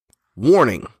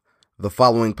Warning: the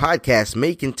following podcast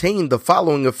may contain the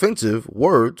following offensive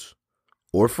words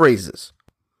or phrases.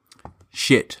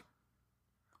 Shit.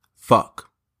 Fuck.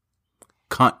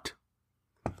 Cunt.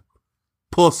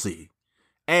 Pussy.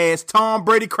 Ass Tom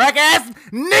Brady crack ass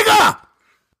nigga!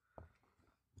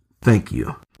 Thank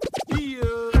you.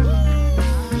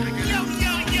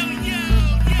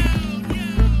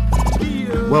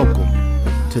 Welcome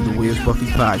to the Where's Buffy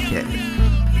podcast,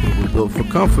 where we're built for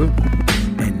comfort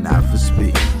and not for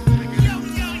speed.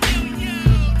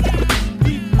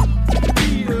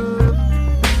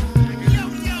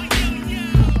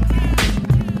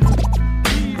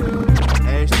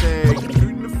 Hashtag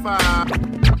shooting the five.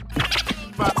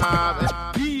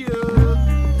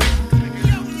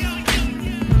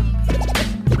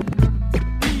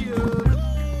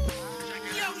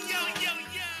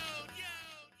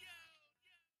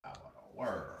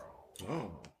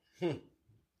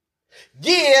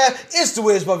 Yeah, it's the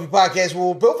Where's Buffy podcast, where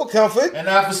we're built for comfort and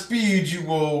not for speed, you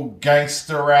will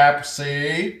gangster rap,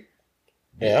 see?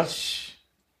 Yeah.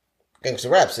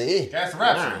 Gangsta rap, see? Gangster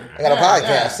rap, see? I got a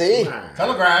podcast, see?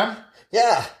 Telegram.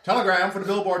 Yeah. Telegram for the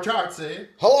Billboard chart, see?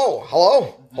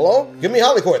 Hello? Give me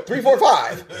Hollycourt,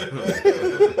 345.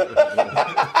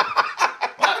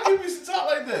 Why do people used to talk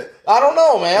like that? I don't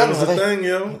know, man. That was the thing,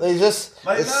 yo. They just,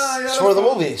 Like, it's for the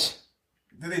movies.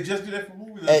 Did they just do that for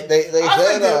movies? They I think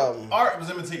said, that art was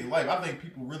imitating life. I think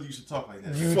people really used to talk like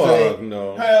that. You Fuck think?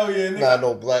 no. Hell yeah, nigga. Nah,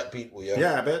 no black people, yo.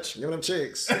 Yeah, bitch. Give them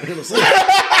chicks. You know what I'm saying?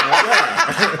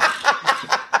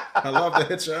 I love to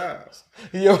hit your eyes.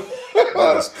 Yo.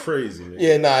 That's crazy, nigga.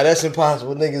 Yeah, nah, that's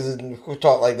impossible. Niggas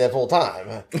talk like that full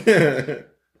time. Because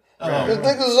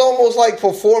niggas is almost like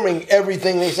performing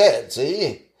everything they said,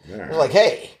 see? Yeah. It's like,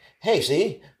 hey,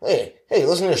 see? Hey,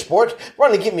 listen to the sport.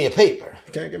 Run and get me a paper.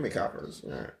 You can't give me coppers.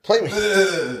 Yeah. Play me.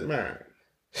 Man.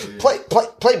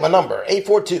 Play my number,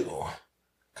 842.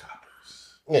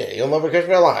 Coppers. Yeah, you'll never catch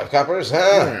me alive, coppers,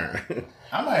 huh?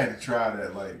 I might have to try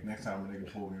that, like, next time a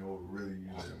nigga pull me over, really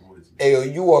use that voice. Hey, yo,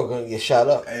 you are going to get shot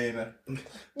up. Hey, huh?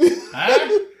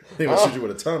 He gonna shoot you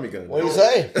with a Tommy gun. What do you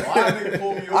say? Why a nigga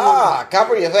pull me over?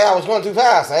 Copper, you say I was going too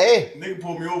fast, eh? Nigga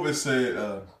pulled me over and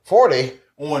said, 40.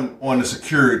 on the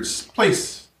secured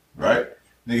place, right?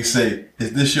 Nigga say,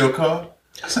 "Is this your car?"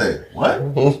 I said, "What?"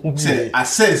 He said, "I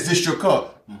said, is this your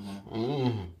car?"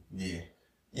 Mm-hmm. Yeah.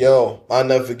 Yo, I'll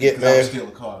never forget, I man. would steal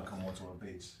a car and come onto a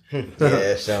base. Yeah,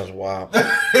 that sounds wild.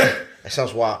 That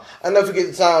sounds wild. I'll never forget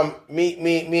the time me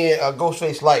and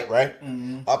Ghostface Light, right?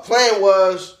 Mm-hmm. Our plan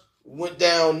was, went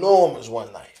down Norman's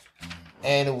one night,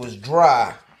 and it was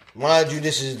dry. Mind you,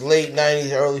 this is late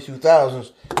 90s, early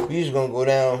 2000s. We was going to go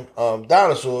down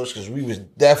Dinosaurs because we was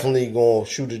definitely going to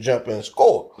shoot a jump and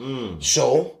score.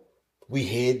 So, we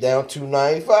head down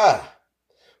 295.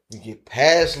 We get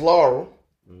past Laurel.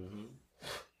 Woo,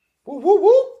 woo,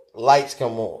 woo. Lights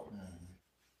come on.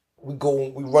 We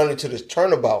run into this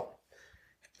turnabout.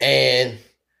 And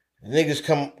the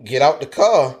niggas get out the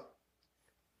car.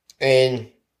 And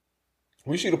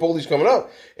we see the police coming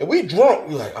up. And we drunk.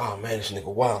 We like, oh man, this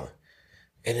nigga wildin'.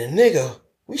 And the nigga,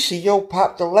 we see yo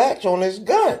pop the latch on his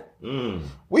gun.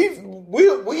 We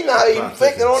not even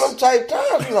thinking on them type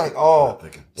times. We like, oh,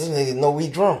 this nigga know we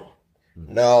drunk.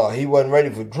 No, he wasn't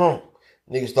ready for drunk.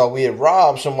 Niggas thought we had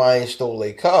robbed somebody and stole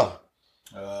their car.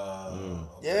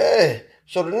 Yeah.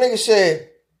 So the nigga said,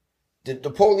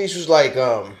 the police was like,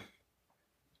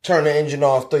 turn the engine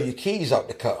off, throw your keys out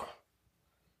the car.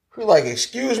 We like,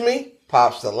 excuse me?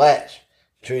 Pops the latch.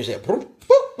 Tree said, boop,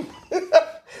 boop.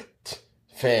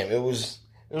 Fam, it was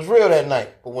real that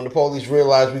night. But when the police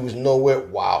realized we was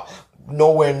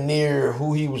nowhere near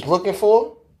who he was looking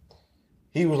for,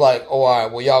 he was like, oh, all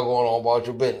right, well, y'all going on about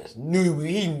your business.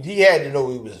 He had to know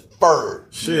he was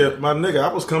furred. Shit, my nigga,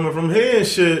 I was coming from here and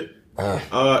shit.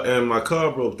 And my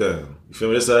car broke down. You feel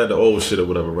me? This I had the old shit or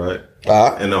whatever, right?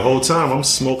 And the whole time I'm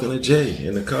smoking a J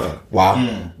in the car. Wow.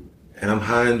 And I'm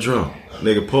high and drunk.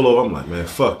 Nigga pull over, I'm like, man,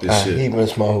 fuck this shit. He been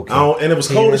smoking. And it was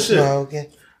cold as shit. Smoking.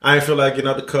 I ain't feel like getting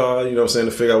out the car, you know what I'm saying,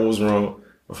 to figure out what was wrong.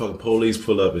 My fucking police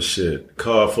pull up and shit.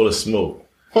 Car full of smoke.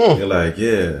 They're like,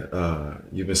 yeah,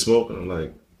 you been smoking? I'm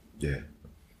like, yeah,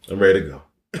 I'm ready to go.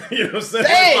 You know what I'm saying?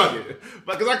 Damn!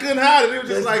 Because I couldn't hide it. It was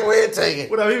just like, go ahead and take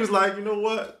it. Whatever. He was like, you know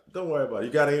what? Don't worry about it.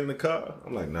 You got it in the car?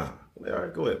 I'm like, nah. Like, all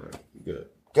right, go ahead, man. You good.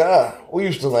 God, we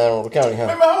used to land on the county, huh?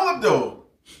 Hey, man, hold up, though.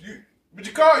 But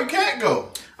your car, you can't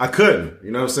go. I couldn't.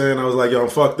 You know what I'm saying? I was like, yo, I'm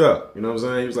fucked up. You know what I'm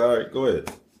saying? He was like, all right, go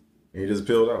ahead. And he just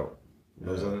peeled out. You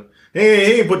know what I'm saying? He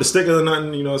ain't put the sticker or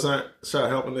nothing, you know what I'm saying? Try to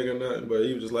help a nigga or nothing, but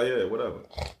he was just like, yeah, whatever.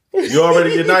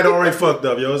 Your night already fucked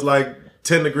up, yo. It's like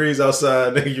 10 degrees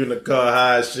outside, nigga, you in the car,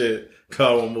 high as shit.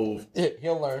 Car won't move. Yeah,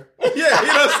 he'll learn. Yeah, you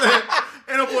know what I'm saying?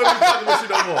 no boy be fucking with you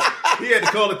no more. He had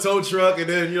to call the tow truck and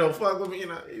then, fuck with me. He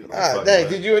was like, Dang,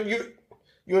 did you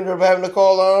ended up having to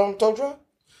call tow truck?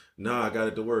 Nah, I got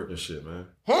it to work and shit, man.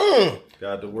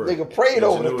 Got it to work. Nigga prayed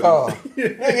over the car.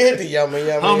 Nigga hit the yummy.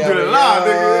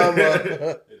 Alhamdulillah,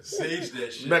 nigga. Sage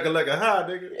that shit. Back like a high,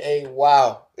 nigga. Hey,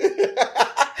 wow.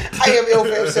 I am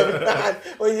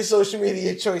IlFam79 on your social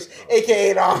media choice,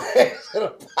 aka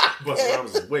Bustin'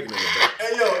 Rhymes is wigging in the back.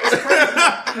 Hey, yo, it's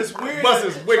crazy. It's weird.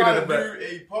 Bustin's wigging in the trying to back. do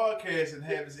a podcast and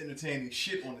have this entertaining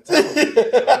shit on the television.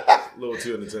 A little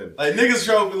too entertaining. Like, niggas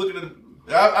show be looking at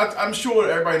I'm sure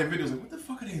everybody in the video is like, what the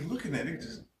fuck are they looking at? They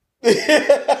just...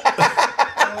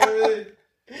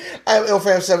 I am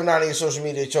IlFam79 on your social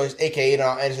media choice, aka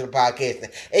now answer the podcast,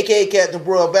 aka Captain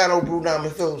Broil, Battle, Brew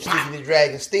Diamond, Phillips, Sticky the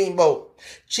Dragon, Steamboat,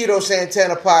 Cheeto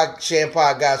Santana, Shan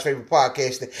God's favorite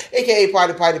podcaster, aka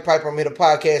Potty Piper. I'm here to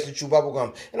podcast and chew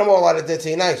bubblegum, and I'm all out of Dead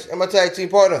Team Nice. And my tag team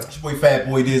partner, It's your boy Fat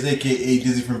Boy Diz, aka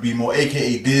Dizzy from B-More,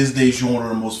 aka Diz Day Journal,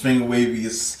 the most finger wavy.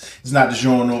 It's not the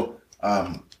journal.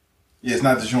 It's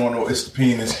not the journal. It's the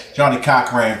penis. Johnny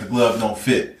Cochran, if the glove don't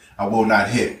fit, I will not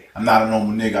hit. I'm not a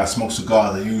normal nigga. I smoke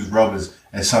cigars. I use rubbers,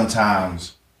 and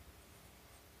sometimes,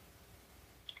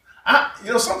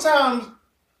 sometimes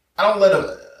I don't let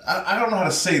I don't know how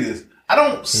to say this. I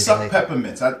don't suck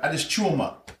peppermints. I just chew them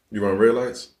up. You run red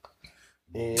lights?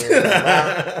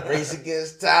 Yeah, race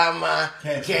against time, I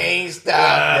can't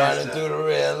stop running through the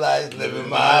red lights, living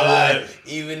my life,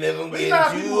 even if I'm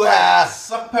getting too high.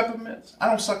 Suck peppermints? I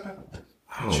don't suck peppermints.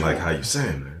 I don't like how you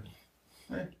saying, man.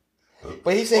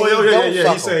 But he said he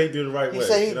He said he do the right way. He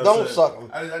said he don't suck them.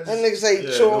 That nigga say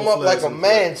he chew them up like a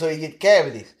man so he get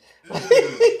cavities.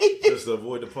 Just to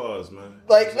avoid the pause, man.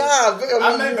 Like, nah.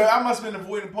 I must have been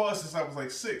avoiding pause since I was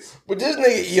like 6. But this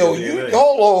nigga,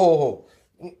 hold.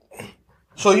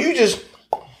 So you just,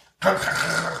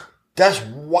 that's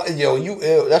what, you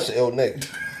ill, that's an ill nigga.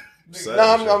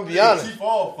 Nah, I'm be honest. Keep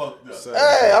all fucked up.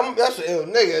 Hey, that's an ill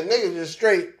nigga. Nigga just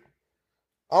straight.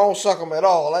 I don't suck them at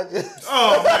all. I just.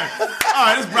 Oh, man. All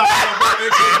right, this brought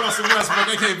a.k.a. Russell Westbrook,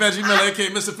 a.k.a. Veggie Miller, a.k.a.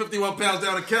 Mr. 51 Pounds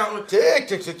Down Accountant. Check.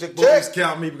 Please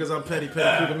count me because I'm petty.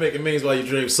 People making means while you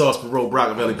drink sauce, parole,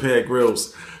 broccoli, pear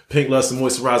grills, pink lust, and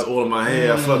moisturizer oil in my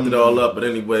hair. I fucked it all up, but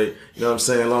anyway, you know what I'm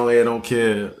saying? Long hair don't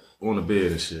care on the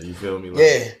bed and shit. You feel me? Like,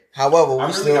 yeah. However, we I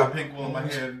really still got pink oil in my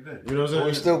hair today. You know what I'm saying?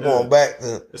 We still going back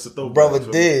to Brother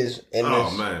Diz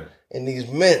and these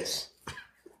mints.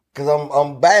 Cause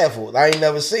I'm baffled. I ain't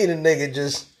never seen a nigga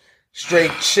just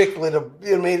straight chicklet.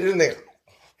 You know what I mean? This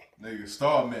Nigga,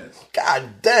 Star Mints.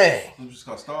 God dang. You just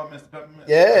called Star Mints the peppermint?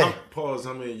 Yeah. Pause.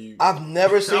 How many you? I've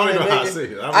never seen a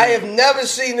nigga. I have never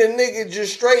seen a nigga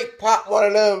just straight pop one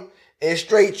of them and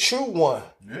straight chew one.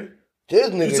 Yeah. This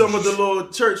nigga. You talking about the little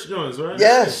church joints, right?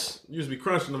 Yes. You used to be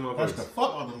crunching them Punch motherfuckers. the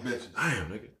fuck on them bitches. Damn,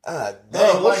 nigga. Ah,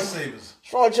 damn. What's Lifesavers.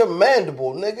 wrong with your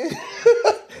mandible, nigga?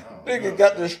 Nigga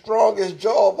got the strongest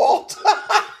jaw of all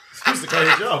time. You used to call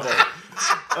your job off.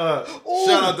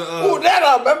 Shout out to that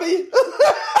I remember you.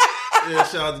 yeah,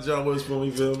 shout out to John Witherspoon.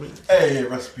 You feel me? Hey,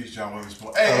 rest in peace, John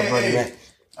Witherspoon. Hey.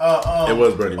 It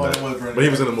was Bernie Mac. It was Bernie but he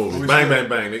was in the movie. Bang, bang,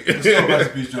 bang, nigga. Still rest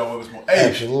in peace, John Witherspoon. Hey,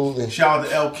 absolutely.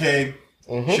 Shout out to LK.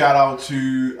 Mm-hmm. Shout out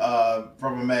to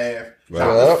Brother Mav. Shout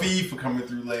out to Fee for coming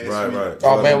through last week. Right.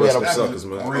 Oh man, we had a man.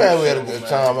 We had a good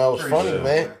time. That was funny,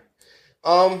 man.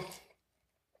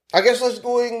 I guess let's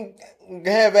go ahead and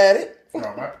have at it. All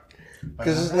right.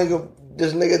 Because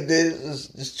this nigga did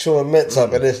is chewing mints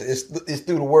up, and it's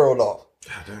threw the world off.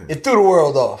 It threw the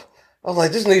world off. I was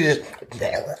like, this nigga just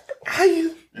how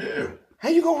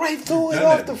you go right through it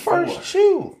off the first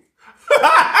chew?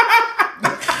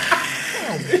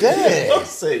 Damn. Don't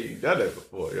say you done that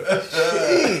before, yo.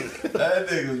 That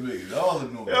nigga was making all the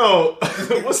noise. Yo,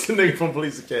 what's the nigga from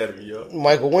Police Academy, yo?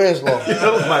 Michael Winslow.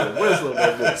 That was Michael Winslow,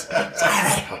 man.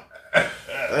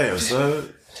 Damn,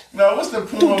 son. No, what's the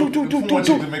porn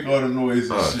chick to make all the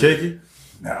noises? Kiki?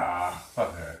 Nah,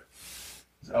 fuck her.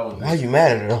 Why you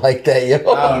mad at her like that, yo?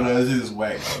 I don't know. It's just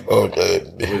whack.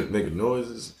 Okay. Making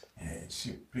noises? Yeah,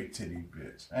 she a big titty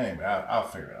bitch. Anyway, I'll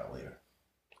figure it out later.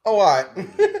 Oh, all right.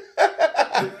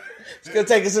 It's going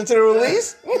to take us into the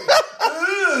release.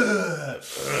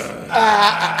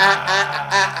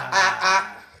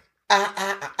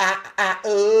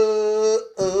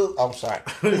 I'm sorry.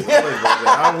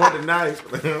 I want a knife.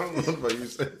 I don't know what you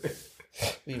said.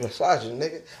 Be massaging,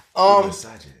 nigga.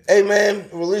 Hey, man,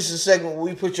 release a segment where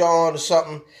we put y'all on to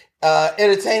something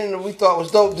entertaining that we thought was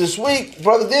dope this week.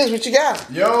 Brother Diz, what you got?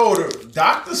 Yo, the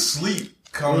Dr. Sleep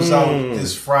comes out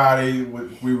this Friday. We're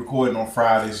recording on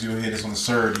Fridays. You'll hear this on the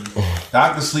Saturday.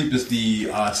 Dr. Sleep is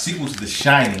the sequel to The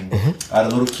Shining. The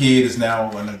little kid is now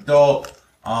an adult.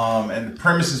 And the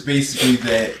premise is basically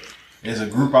that there's a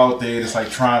group out there that's like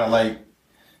trying to like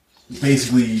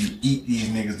basically eat these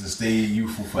niggas to stay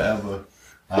youthful forever.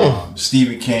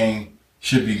 Stephen King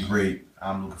should be great.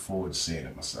 I'm looking forward to seeing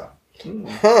it myself.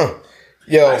 Huh.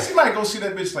 Yo. I actually might go see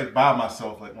that bitch like by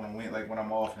myself, like when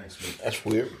I'm off next week. That's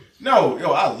weird. No,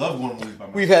 I love going to movies by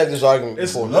myself. We've had this argument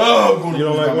before. Love going to You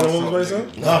don't movies like by going to myself.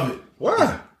 movies by Love it.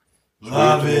 Why?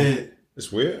 Love it.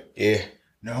 It's weird. Yeah.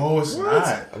 No, it's What?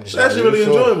 not. It's actually really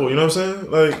enjoyable. You know what I'm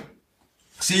saying? Like,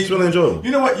 See, it's really enjoyable.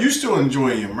 You know what? You still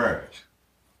enjoy your marriage.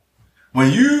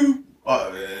 When you,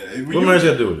 What marriage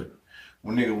got to do with it?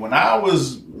 When I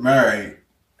was married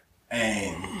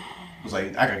and was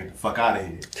like, I gotta get the fuck out of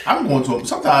here. I'm going to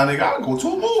sometimes, nigga, I'll go to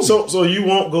a movie. So you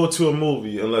won't go to a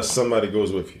movie unless somebody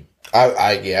goes with you.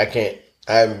 I can't.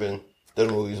 I haven't been to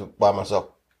the movies by myself.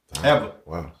 Ever.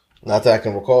 Wow, Not that I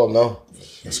can recall. No.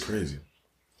 that's crazy.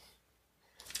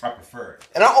 I prefer it.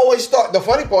 And I always thought the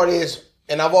funny part is,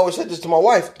 and I've always said this to my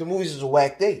wife: the movies is a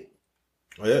whack date.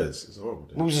 Oh yeah, it's horrible.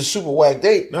 Movies is a super whack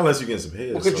date. Not unless you get some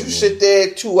head. Because you sit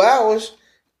there 2 hours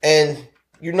and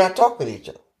you're not talking to each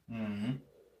other. Mm-hmm.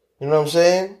 You know what I'm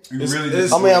saying?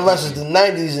 Unless it's the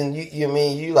 90s and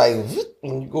you like,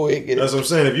 and you go ahead and get That's it. what I'm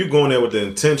saying. If you go in there with the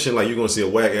intention, like you're going to see a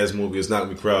whack ass movie, it's not going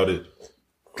to be crowded.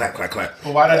 Clap, clap, clap.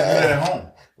 Well, why not do that at home?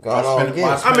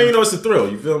 I mean, it's the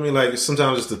thrill. You feel me? Like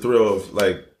sometimes it's the thrill of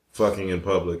like fucking in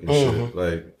public and shit.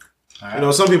 Like,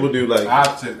 some people do like.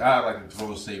 I like to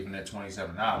throw saving that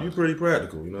 $27. You pretty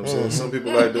practical. You know what I'm saying? Some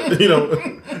people like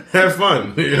to, have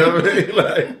fun. You know what I mean?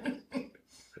 Like.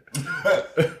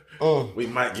 We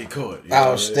might get caught.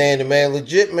 Outstanding, man.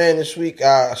 Legit, man. This week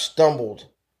I stumbled.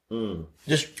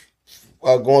 Just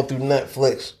going through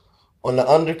Netflix on The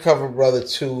Undercover Brother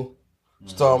 2,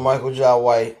 starring Michael Jai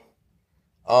White.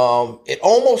 It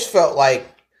almost felt like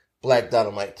Black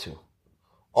Dynamite 2.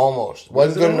 Almost.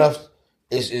 Wasn't good enough.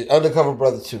 It's Undercover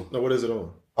Brother 2. No, what is it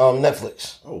on?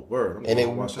 Netflix. Oh, word. And it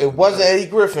wasn't Eddie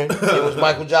Griffin. It was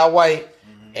Michael Jai White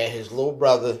and his little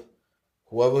brother.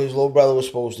 Whoever his little brother was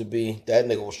supposed to be, that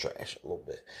nigga was trash a little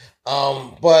bit.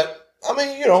 But, I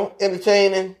mean,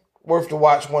 entertaining, worth to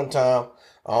watch one time.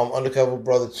 Undercover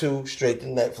Brother 2, straight to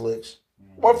Netflix.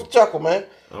 Worth the chuckle, man.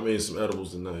 I'm eating some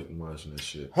edibles tonight and watching that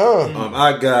shit.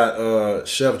 I got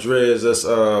Chef Dre's, that's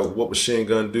What Machine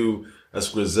Gun Do. That's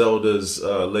Griselda's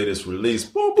latest release.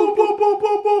 Boom, boom, boom, boom,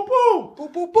 boom, boom, boom.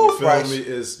 Boop, boop, boop. You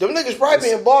feel me? Them niggas probably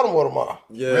be in Baltimore tomorrow.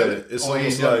 Yeah, Really? it's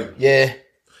almost like... Yeah.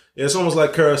 Yeah, it's almost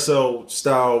like carousel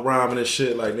style rhyming and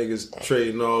shit. Like niggas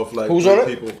trading off like who's on it?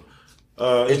 People.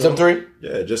 It's them three?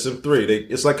 Yeah, just them three.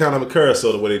 It's like kind of a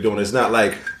carousel the way they're doing it. It's not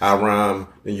like I rhyme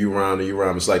and you rhyme and you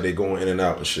rhyme. It's like they going in and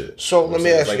out and shit. So let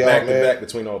me ask like y'all, back man. to back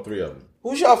between all three of them.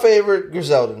 Who's your favorite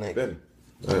Griselda nigga? Benny.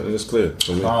 It's clear.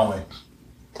 For me. Conway.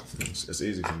 It's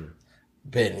easy for me.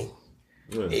 Benny.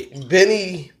 Yeah.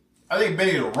 Benny. I think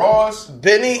Benny the Ross.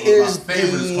 Benny is my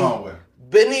favorite is Conway.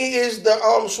 Benny is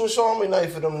the Swiss Army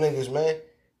knife for them niggas, man.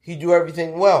 He do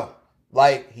everything well.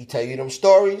 Like, he tell you them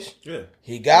stories. Yeah.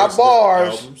 He got Makes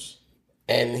bars. albums.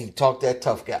 And he talk that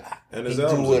tough guy. And he his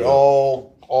albums do it are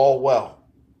all well.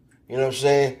 You know what I'm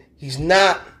saying? He's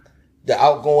not the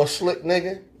outgoing slick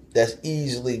nigga. That's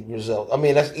easily Griselda. I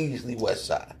mean, that's easily West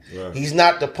Side. Right. He's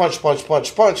not the punch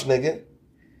nigga.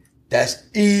 That's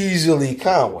easily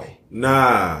Conway.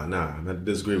 Nah. I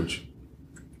disagree with you.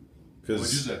 What'd you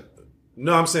say?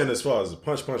 No, I'm saying as far as the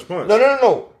punch.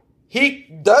 No.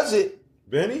 He does it.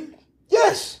 Benny?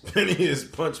 Yes. Benny is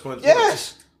punch.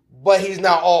 Yes. But he's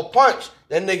not all punch.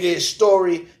 That nigga is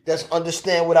story. That's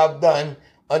understand what I've done.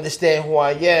 Understand who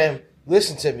I am.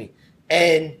 Listen to me.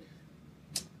 And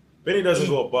Benny doesn't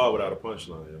go a bar without a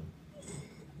punchline,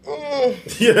 yo.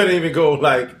 He doesn't even go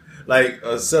like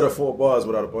a set of 4 bars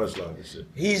without a punchline and shit.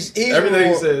 He's everything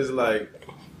more, he says is like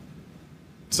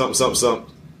something,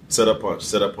 set up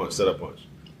punch.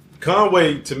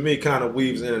 Conway to me kind of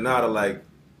weaves in and out of like.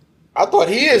 I thought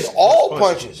he is all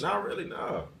punches. Not really,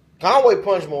 nah. Conway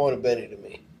punched more than Benny to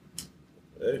me.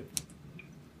 Hey.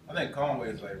 I think Conway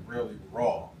is like really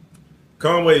raw.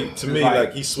 Conway to me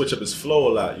like he switch up his flow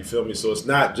a lot. You feel me? So it's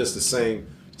not just the same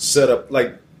setup.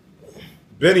 Like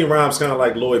Benny rhymes kind of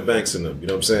like Lloyd Banks in them. You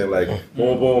know what I'm saying? Like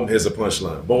boom boom, here's a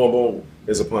punchline. Boom boom,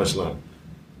 here's a punchline.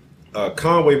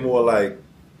 Conway more like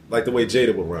the way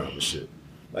Jada would rhyme and shit.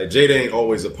 Like Jada ain't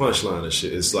always a punchline and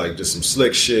shit. It's like just some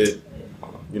slick shit.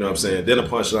 You know what I'm saying? Then a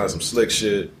punchline, some slick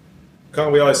shit.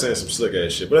 Conway always saying some slick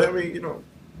ass shit. But I mean,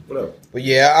 whatever. But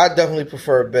yeah, I definitely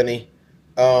prefer Benny.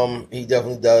 He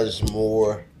definitely does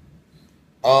more.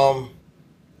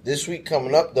 This week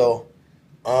coming up though,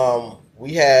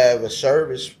 we have a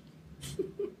service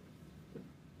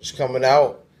that's coming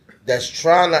out that's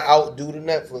trying to outdo the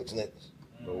Netflix niggas.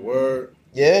 The word.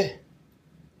 Yeah.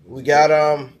 We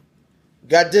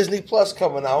got Disney Plus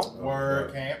coming out.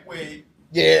 Word, can't wait.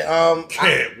 Yeah,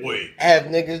 Can't wait. have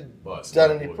niggas Bust done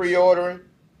that any voice. pre-ordering?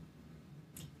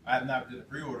 I have not did a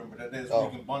pre-order, but that's Oh.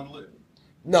 you can bundle it.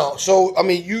 No, so I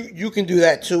mean you can do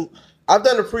that too. I've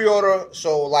done a pre-order,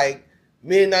 so like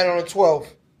midnight on the 12th,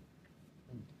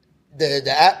 the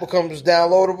app becomes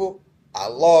downloadable. I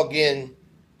log in,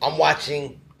 I'm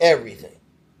watching everything.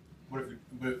 But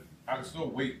I can still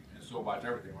wait and still watch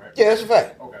everything, right? Yeah, that's a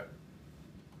fact. Okay.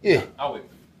 Yeah, I'll wait.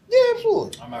 yeah,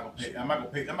 absolutely. I'm not gonna pay.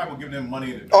 I'm not gonna give them money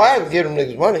in advance. Oh, I haven't given them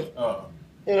niggas money, Uh,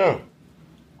 you know,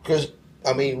 because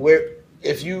I mean,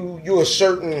 if you a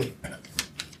certain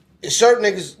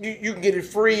niggas, you can get it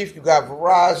free if you got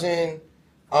Verizon.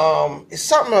 It's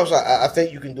something else I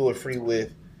think you can do it free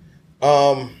with. but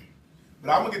I'm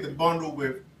gonna get the bundle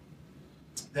with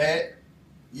that,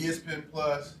 ESPN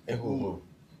Plus, And and Hulu. Hulu.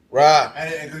 Right.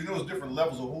 And because there's different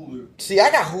levels of Hulu. See, I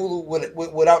got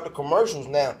Hulu without the commercials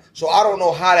now, so I don't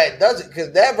know how that does it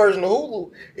because that version of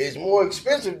Hulu is more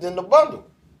expensive than the bundle.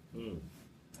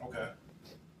 Okay.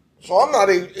 So I'm not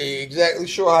exactly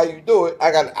sure how you do it.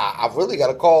 I really got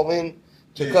to call in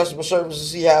to customer service to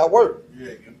see how it works.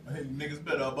 Yeah, niggas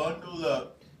better bundle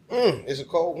up. It's a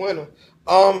cold winter.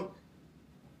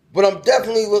 But I'm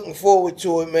definitely looking forward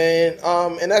to it, man.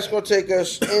 And that's gonna take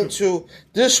us into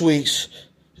this week's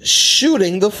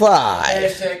Shooting the Five.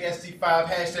 Hashtag ST5,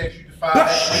 hashtag shoot the 5,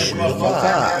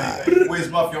 hashtag Wiz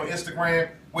Buffy on Instagram,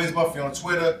 Wiz Buffy on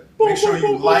Twitter. Make sure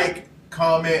you like,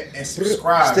 comment, and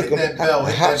subscribe. Hit that bell,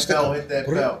 hit that bell, hit that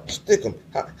bell. Stick 'em.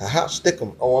 Stick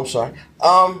 'em. Oh, I'm sorry.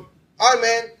 All right,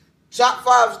 man. Top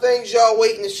 5 things y'all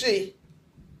waiting to see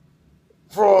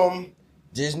from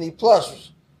Disney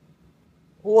Plus.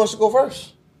 Who wants to go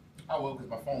first? I will, because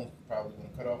my phone's probably going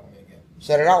to cut off on me again.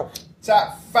 Set it out.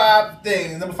 Top 5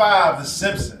 things. Number 5, The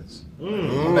Simpsons.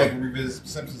 Go back and revisit the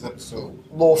Simpsons episode.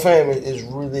 Lil Fam is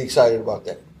really excited about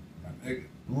that.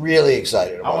 Really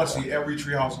excited I about want to that. see every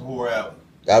Treehouse of Horror album.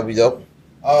 That'd be dope.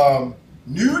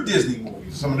 New Disney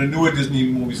movies. Some of the newer Disney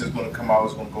movies that's going to come out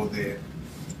is going to go there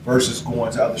versus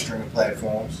going to other streaming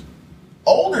platforms.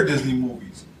 Older Disney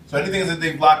movies. So anything that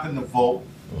they've locked in the vault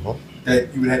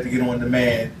that you would have to get on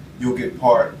demand, you'll get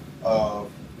part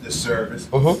of the service.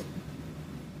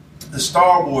 The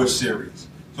Star Wars series.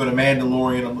 So The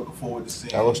Mandalorian, I'm looking forward to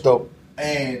seeing. That looks dope.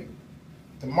 And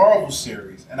the Marvel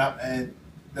series. And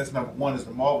that's number 1 is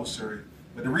the Marvel series.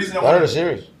 But the reason I What are want the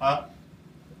series? Huh?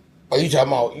 Oh, you talking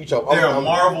about? They're a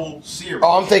Marvel series.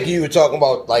 Oh, I'm thinking you were talking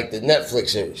about like the Netflix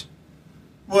series.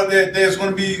 Well, there's going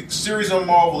to be series on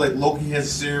Marvel, like Loki has a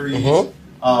series,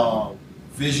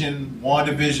 Vision,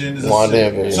 WandaVision is a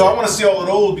series. So I want to see all of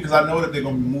those because I know that they're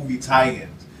going to be movie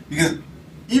tie-ins. Because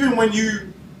even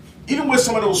with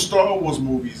some of those Star Wars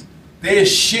movies,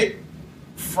 there's shit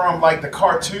from like the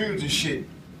cartoons and shit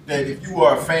that if you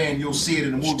are a fan, you'll see it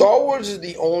in the movie. Star Wars is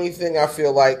the only thing I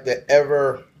feel like that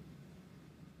ever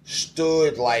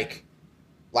stood like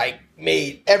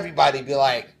made everybody be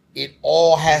like, it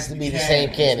all has to be the same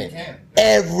canon.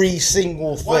 Every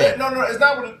single thing. Well, no, it's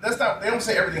not. That's not. They don't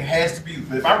say everything has to be.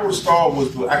 But if I wrote a Star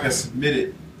Wars book, I can submit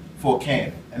it for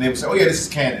canon, and they would say, "Oh yeah, this is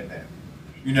canon now."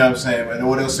 You know what I'm saying? And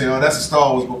or they'll say, "Oh, that's a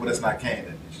Star Wars book, but that's not canon."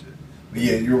 And shit. But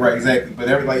yeah, you're right, exactly. But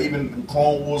even the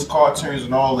Clone Wars cartoons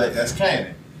and all that, that's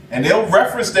canon. And they'll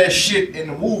reference that shit in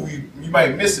the movie. You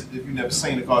might miss it if you've never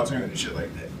seen the cartoon and shit like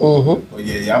that. But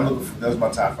yeah, I'm looking for. That was my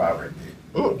top 5 right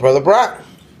there. Brother Brock.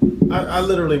 I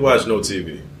literally watch no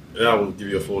TV, and I will give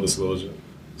you a full disclosure.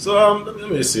 So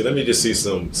let me just see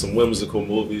some whimsical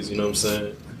movies. You know what I'm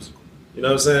saying? You know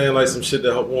what I'm saying? Like some shit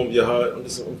that help warm your heart. I'm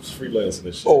just freelancing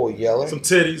and shit. Oh, yelling. Some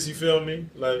titties. You feel me?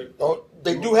 Like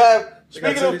they do have. got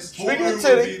Speaking of Hulu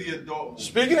titties. would be the adult movie.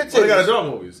 Speaking of they got titties.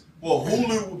 adult movies. Well,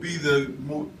 Hulu will be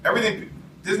everything.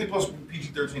 Disney Plus will be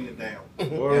PG-13 and down, and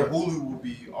Hulu will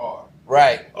be R.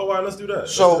 Right. Oh, all right, let's do that.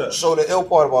 So the ill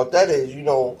part about that is,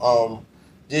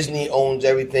 Disney owns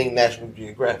everything National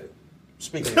Geographic.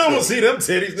 Speaking of I don't titties. see them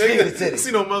titties, Speaking nigga. of titties. I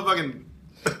see no motherfucking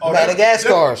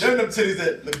Madagascar. Them titties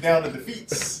that look down at the feet.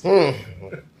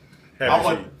 happy I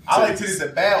like titties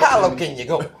that bow. How low can you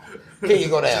go? Can you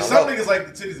go down? Some low? niggas like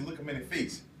the titties that look them in the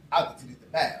face. I like the titties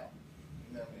that bow.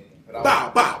 You know what I mean? But I Bow,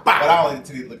 like, bow, bow. But I don't like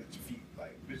the titties that look at your feet.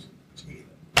 Like, bitch, put your head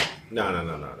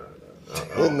up. No.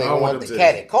 This nigga want the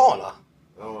catty corner.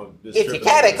 It's your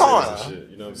catty corner.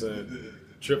 You know what I'm saying?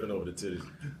 Tripping over the titties.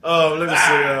 Let me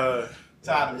see.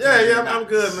 Tired of Yeah, I'm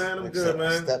good, man. I'm good,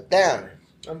 man. Step down.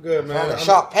 I'm good, Found man. a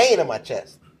sharp pain in my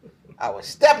chest. I was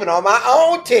stepping on my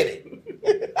own titty.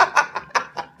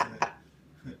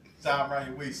 Time around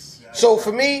your waist. So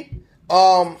for me,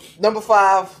 number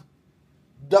 5,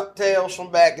 DuckTales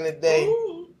from back in the day.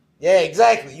 Yeah,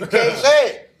 exactly. You can't say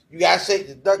it. You gotta say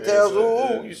the DuckTales.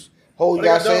 Yeah. You hold. You They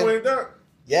got gotta Duck say. Wing Duck.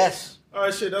 Yes. All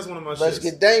right, shit. That's one of my. Let's shits.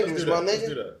 get dangerous, my Let's nigga.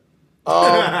 do that.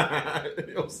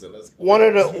 Yo, so let's One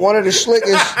of the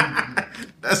slickest.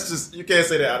 That's just you can't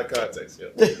say that out of context,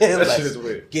 yo. That shit is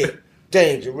weird. Get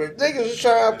dangerous. Niggas was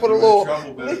trying to put a If little. you're in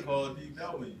trouble, better call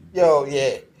DW. Yo,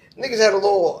 yeah. Niggas had a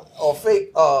little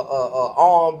fake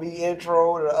R&B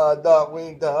intro to Dark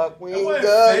Wing, Dark Wing, wasn't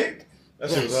Duck. fake. That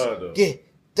shit was hard though. Get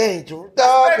dangerous,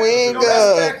 Dark Wing, That's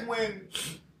Duck. back when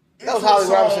That was intro Holly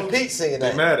Robinson songs- Pete singing They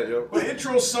that. mad at yo. But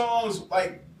intro songs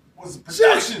like was Shit,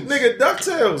 productions. nigga,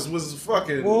 DuckTales was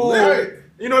fucking. Ooh. Right.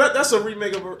 You know that's a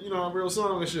remake of a real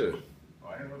song and shit. Oh,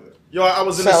 I didn't know that. Yo, I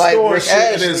was in Sound the like store Rick and shit,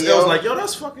 and Astley, it was yo. like, yo,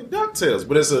 that's fucking DuckTales,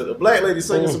 but it's a black lady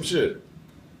singing some shit,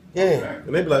 Yeah.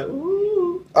 and they be like,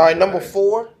 ooh. All right, number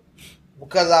 4,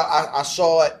 because I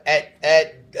saw it at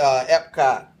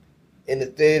Epcot in the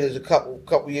theaters a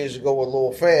couple years ago with a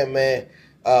little fan, man.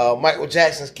 Michael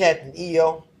Jackson's Captain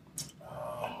EO.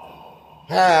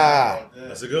 Ah.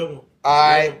 That's a good one. All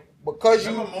right, because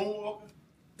Remember you Moonwalker?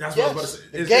 That's what I was about to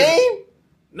yes, say. the It's- game.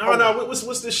 No,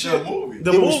 what's this shit? The movie.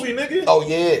 The It was- movie, nigga. Oh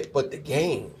yeah, but the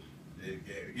game. Yeah,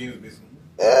 the game was based on.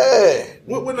 Yeah.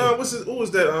 Who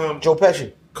was that? Joe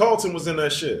Pesci. Carlton was in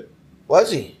that shit.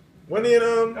 Was he? When he in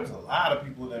There was a lot of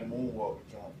people in that Moonwalker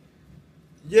joint.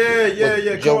 Yeah.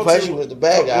 Joe Carlton Pesci was the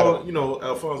bad guy, Well, though. you know,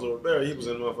 Alfonso Ribeiro, he was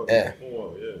in motherfucking. Yeah.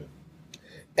 Oh, yeah.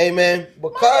 Hey man,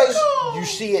 because you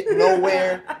see it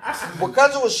nowhere,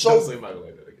 because it was Don't so say Michael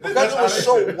like that again. because it was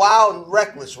so wild and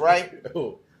reckless, right?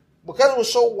 Oh. Because it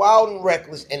was so wild and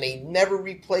reckless, and they never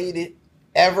replayed it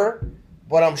ever.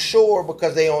 But I'm sure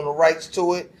because they own the rights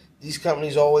to it, these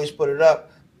companies always put it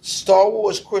up. Star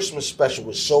Wars Christmas special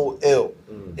was so ill.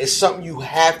 It's something you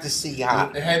have to see. How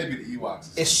It had to be the Ewoks.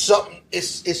 it's something.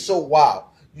 It's so wild.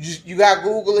 You gotta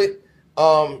Google it.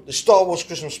 The Star Wars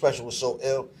Christmas special was so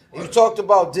ill. And you talked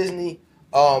about Disney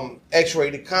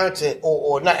X-rated content,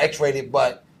 or not X-rated,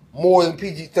 but more than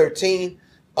PG-13.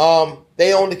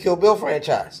 They own the Kill Bill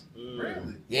franchise.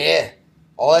 Really? Yeah,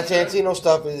 all that Tarantino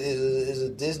stuff is a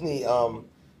Disney.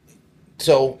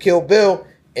 So Kill Bill,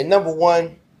 and number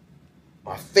 1,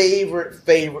 my favorite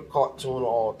cartoon of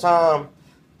all time.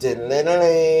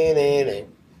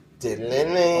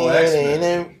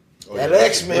 That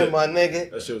X-Men, my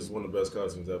nigga. That shit was one of the best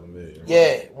cartoons ever made.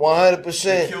 Yeah, They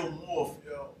 100%. killed Morph,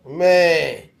 yo.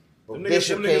 Man, but Them niggas-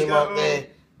 Bishop them niggas came got, out there.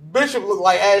 Bishop looked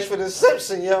like Ashford and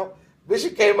Simpson, yo.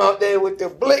 Bishop came out there with the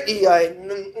blicky, like,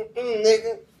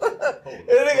 nigga. And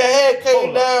the nigga head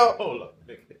came down. Hold up,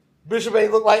 nigga. Bishop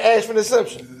ain't look like Ashford and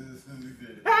Simpson.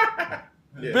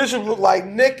 Yeah. Bishop looked like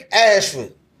Nick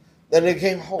Ashford. That nigga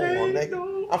came, hold on,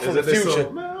 nigga. I'm from the Is that future.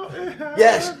 song?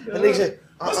 Yes. And nigga said,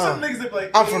 What's some niggas that be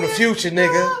like? I'm from the future,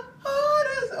 nigga.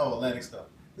 Oh, Atlantic stuff.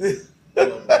 Them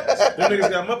niggas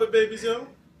got Muppet Babies, yo.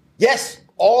 Yes,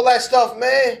 all that stuff,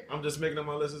 man. I'm just making up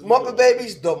my list. Muppet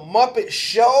Babies, the Muppet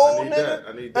Show, I need nigga. that.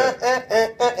 I need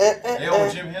that. They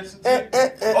own Jim Henson too.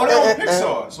 Oh, they own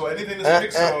Pixar. So anything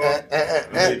that's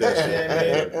Pixar, I need that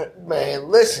shit. Man,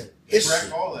 listen,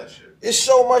 Shrek, all that shit. it's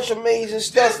so much amazing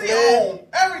stuff, Disney man. own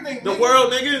everything. The nigga.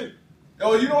 world, nigga.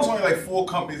 Oh, you know it's only like 4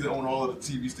 companies that own all of the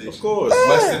TV stations. Of course.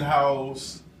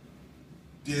 Westinghouse,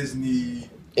 Disney.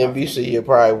 NBC, you're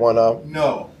probably one of them.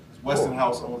 No,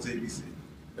 Westinghouse owns ABC.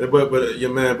 But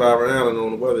your man Byron Allen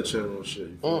on the Weather Channel and shit.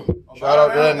 Oh, Shout out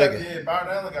to Byron that Allen nigga. Yeah, Byron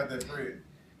Allen got that bread.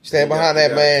 Stand behind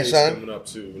that man, case son. Coming up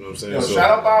too, you know what I'm saying? Yo, So, shout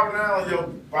out Byron Allen. Yo,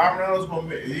 Byron Allen's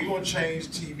gonna change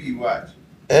TV. Watch.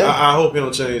 I hope he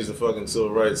don't change the fucking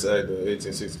Civil Rights Act of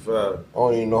 1865. I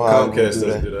don't even know how I'm gonna Comcast do doesn't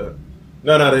that. do that.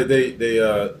 No, they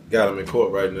got him in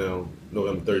court right now,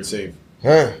 November 13th.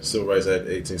 Huh. Civil Rights Act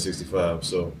 1865.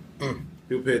 So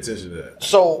people pay attention to that.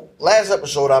 So last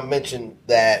episode I mentioned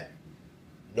that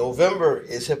November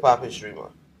is Hip Hop History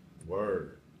Month.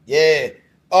 Word. Yeah.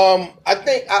 I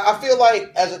think I feel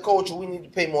like as a culture we need to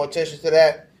pay more attention to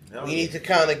that. Hell We yeah. need to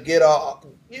kind of get our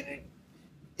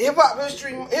hip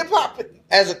hop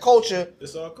as a culture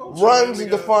It's our culture. runs man.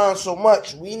 and defines so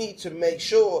much. We need to make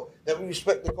sure that we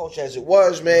respect the culture as it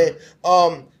was, man.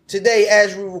 Today,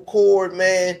 as we record,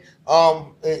 man,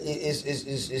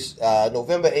 is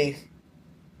November 8th.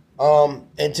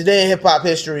 And today in hip hop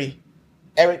history,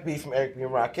 Eric B from Eric B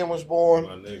and Rakim was born.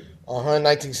 My nigga.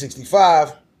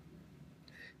 1965.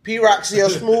 P Rock CL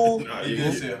Smooth. Nah, You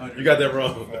didn't say 100. you got that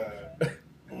wrong.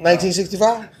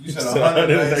 1965. You said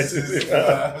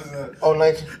 100. Oh,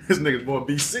 19. This nigga's born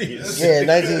BC. Yeah,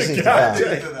 1965. God You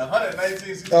damn. said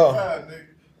 1965, Oh.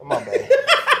 nigga. My bad.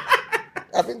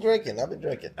 I've been drinking.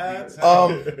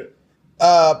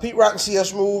 Pete Rock and CL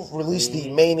Smooth released the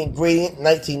main ingredient in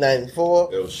 1994.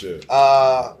 Oh shit.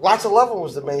 Lots of Lovin'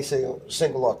 was the main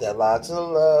single off that. Lots of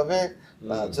Lovin',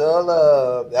 Lots of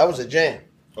Love. That was a jam.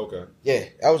 Okay. Yeah,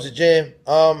 that was a jam.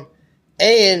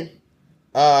 And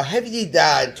Heavy D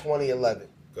died in 2011.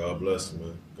 God bless him,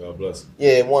 man. God bless him.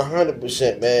 Yeah,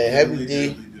 100%, man. Heavy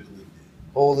D,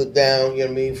 hold it down, you know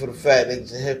what I mean, for the fat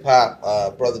niggas in hip hop.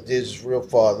 Brother Diz is real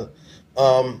father.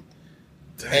 Damn,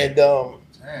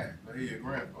 but he your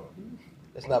grandpa.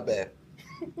 That's not bad.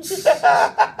 It's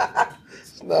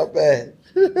not bad.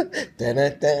 He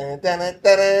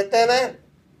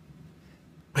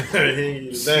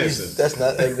ain't dancing. That's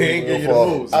not that He ain't give big you of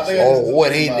the a moves. father. Oh,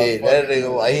 what he did. That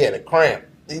nigga like he had a cramp.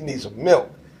 He needs some milk.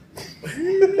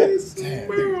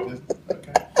 Damn,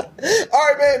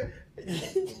 All right, man.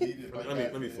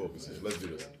 Let me focus here. Let's do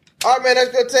this. All right, man.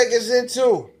 That's gonna take us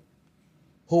into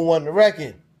who won the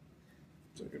record.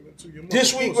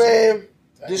 This week, man.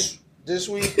 This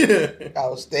week,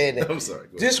 outstanding. I'm sorry.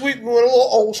 Go This week we went a little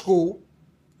old school,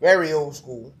 very old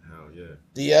school. Hell yeah.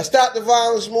 The Stop the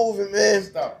Violence movement, man.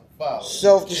 Stop the violence.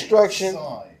 Self-destruction.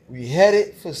 Son. We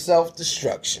headed for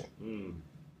self-destruction. Mm.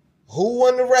 Who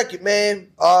won the record, man?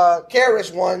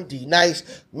 Karis won. D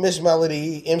Nice, Miss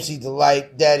Melody, MC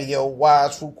Delight, Daddy O,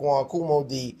 Wise, Fuquan, Kumo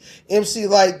D, MC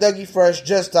Light, Dougie Fresh,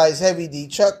 Just Ice, Heavy D,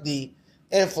 Chuck D,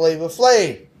 and Flavor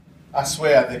Flav. I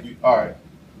swear, I think you. All right.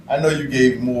 I know you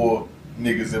gave more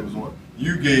niggas that was one.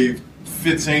 You gave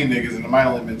 15 niggas, and there might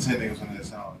only been 10 niggas on that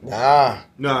song. Nah.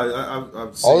 No,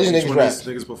 I've seen All these each niggas one rap. of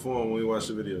these niggas perform when we watch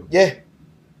the video. Yeah.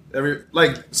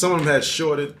 Some of them had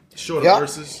shorter Yup.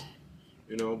 verses,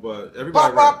 you know, but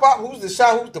everybody Pop, pop, pop. Who's the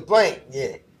shot? Who's the blank?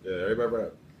 Yeah. Yeah, everybody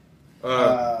rap.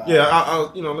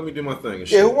 I'll let me do my thing. And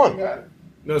shit. Yeah, who won? You got it.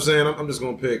 You know what I'm saying? I'm just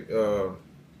gonna pick. For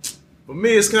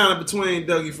me, it's kind of between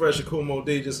Dougie Fresh and Kumo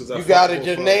D, just because You gotta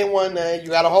just name one. You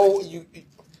got a whole. You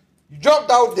jumped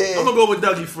out there. I'm gonna go with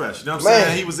Dougie Fresh. You know what I'm Man.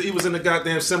 saying? He was in the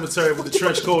goddamn cemetery with the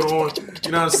trench coat on.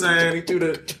 You know what I'm saying? He threw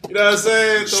the. You know what I'm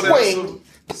saying? Throw Swing.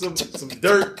 that some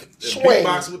dirt. Swing.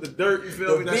 Beatbox with the dirt. You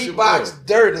feel The me? That shit was beatbox dope.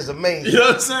 dirt is amazing. You know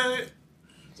what I'm saying?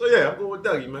 So yeah, I'm going with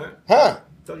Dougie, man. Huh?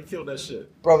 Dougie killed that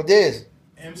shit. Brother Diz.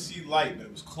 MC Light, but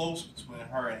it was close between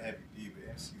her and Heavy D, but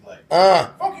MC Light.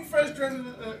 Fucking Fresh dressed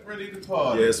ready to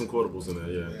party. Yeah, some quotables in there.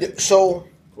 Yeah, So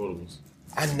quotables.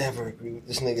 I never agree with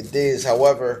this nigga Diz.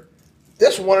 However,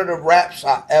 this one of the raps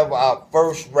our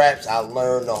first raps I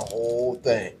learned the whole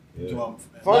thing. Yeah.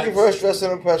 Funky Fresh dressed in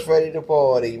the press, ready to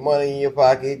party. Money in your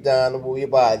pocket, down to move your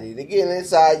body. To get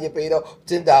inside, you paid up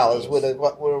 $10 with a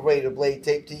razor blade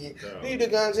taped to you. Leave the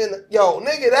guns in. Yo,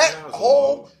 nigga, that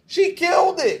whole she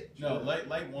killed it. No, Light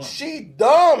won. She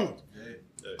dumbed.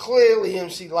 Yeah. Clearly,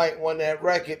 MC Light won that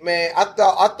record, man. I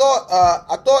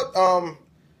thought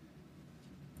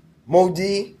Mo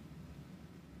D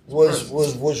was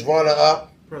runner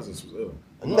up. Presence was ill.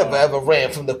 I never ever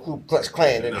ran from the Ku Klux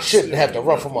Klan, and I shouldn't have to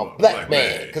run from a black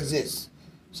man because it's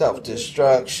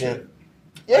self-destruction.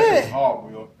 That's Yeah,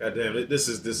 hard, bro. Goddamn, this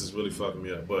is really fucking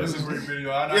me up. But This is really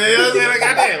video. I know. yeah,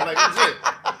 goddamn, like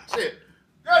shit.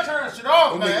 You gotta turn that shit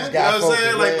off, Them man. niggas You got- know what I'm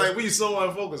saying? focus, man. Like we so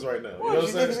unfocused right now. You know well, what you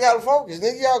I'm saying? niggas gotta focus,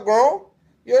 nigga. Y'all grown.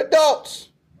 You're adults.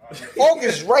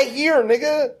 Focus right here,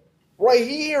 nigga. Right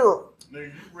here. Nigga,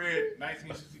 you read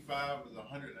 1965 was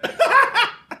 100.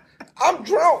 I'm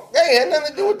drunk. They ain't had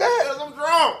nothing to do with that. I'm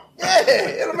drunk.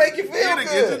 Yeah, it'll make you feel Nigga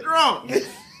gets good. you drunk.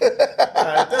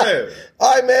 God damn.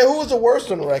 All right, man. Who was the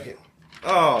worst on the record?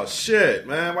 Oh shit,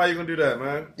 man. Why you gonna do that,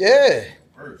 man? Yeah.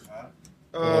 First,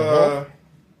 huh?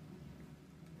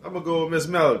 I'm gonna go with Miss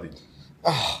Melody.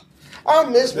 I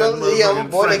miss That Melody. Yeah, I'm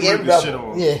motherfucking born Frank again Lucas shit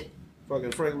rebel. on. Yeah.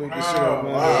 Fucking Frank Lucas Oh, shit on,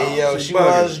 man. wow. Yeah, yo, She she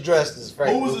bugging. was dressed as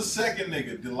Frank. Who was the Lucas. second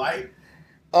nigga? Delight?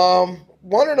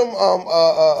 One of them, That's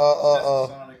the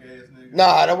Sonic ass nigga.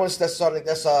 nah, that's Sonic,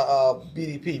 that's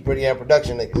BDP, Pretty Am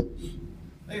Production niggas.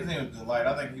 Nigga's name was Delight.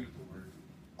 I think he was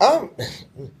the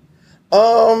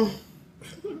worst.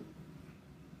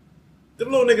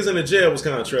 Them little niggas in the jail was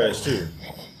kind of trash too.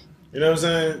 You know what I'm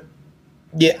saying?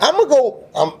 Yeah,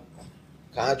 I'm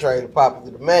contrary to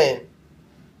popular demand,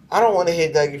 I don't want to hear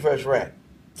Dougie Fresh rap.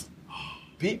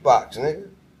 Beatbox, nigga.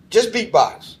 Just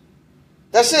beatbox.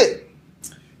 That's it.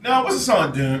 No, what's the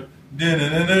song? Dun, dun,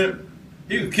 dun, dun, dun.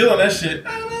 He was killing that shit.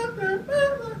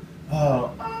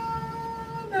 All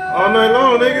night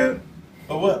long, nigga.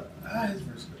 Oh, what? His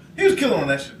verse. He was killing on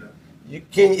that shit, though.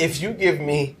 If you give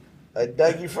me a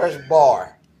Dougie Fresh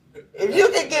bar, if you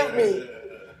can give me,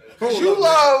 cause you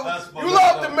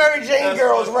love the Mary Jane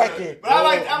Girls record. But I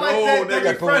like that nigga.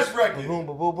 Dougie Fresh record. Boom,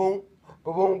 boom, boom, boom.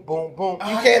 boom, boom, boom.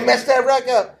 You can't mess that record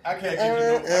up. I can't give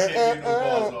you no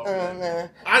balls off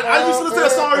that. I used to listen to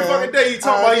that song every fucking day. He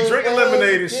talking about he drinking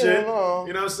lemonade and shit. You know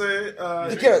what I'm saying?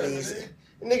 The girlies.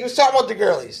 The nigga was talking about the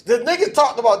girlies. The nigga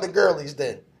talked about the girlies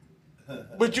then.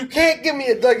 But you can't give me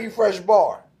a Dougie Fresh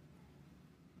bar.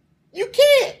 You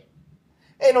can't.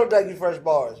 Ain't no Dougie Fresh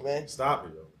bars, man. Stop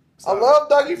it, yo. I love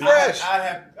Dougie Fresh.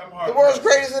 I'm hard. The world's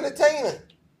greatest entertainer.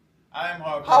 I am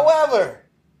hard. However,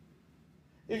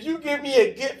 if you give me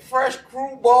a Get Fresh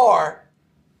Crew bar,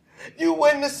 you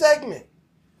win the segment.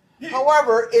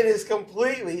 However, it is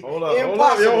completely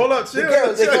impossible. Hold up, chill.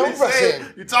 They come pressing.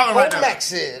 You talking right now?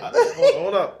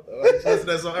 Hold up. I listen to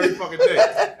that song every fucking day.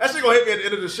 That shit gonna hit me at the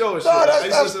end of the show and shit. No, that's I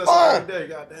used to listen to that song every day.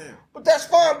 Goddamn. But that's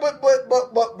fine.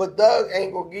 But Doug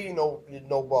ain't gonna give you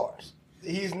no bars.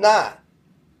 He's not.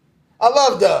 I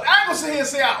love Doug. I ain't gonna sit here and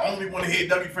say I only want to hear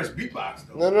Dougie Fresh beatbox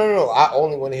though. No. I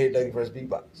only want to hear Dougie Fresh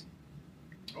beatbox.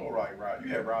 All right.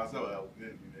 You had Roswell album,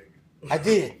 didn't you, nigga? I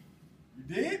did. You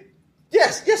did?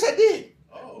 Yes, I did.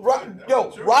 Oh,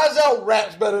 Roswell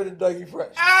raps better than Dougie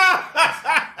Fresh.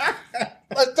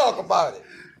 Let's talk about it.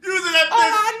 Using that bitch.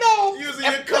 I know. Using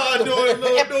your car doing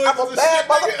little noises. I'm a bad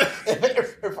mother.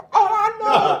 I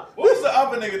know. What was the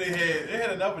other nigga they had? They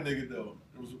had another nigga though.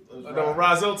 It was No,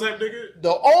 Roswell type nigga?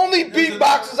 The only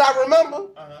beatboxers I remember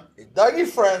is Dougie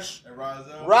Fresh and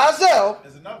Roswell. Roswell.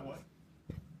 There's another one.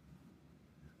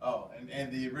 Oh,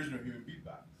 and the original Human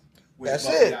Beatbox. That's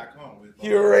it.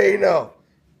 You already know.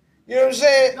 You know what I'm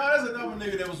saying? No, there's another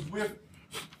nigga that was with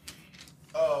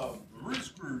Roots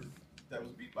Crew that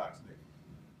was beatboxing nigga.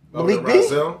 Malik B?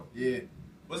 Roswell? Yeah.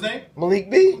 What's his name?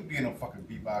 Malik B? Malik B ain't no fucking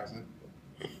beatboxer.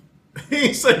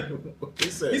 He said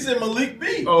Malik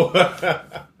B. Oh.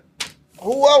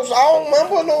 Who else? I don't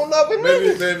remember no other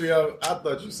niggas. Maybe I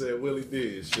thought you said Willie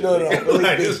D. Shit. No, like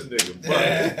Malik B. this nigga.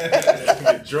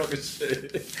 Get drunk and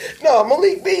shit. No,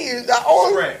 Malik B is the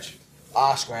only. Scratch.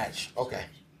 Scratch. Okay.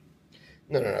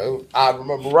 No. I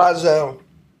remember Roswell.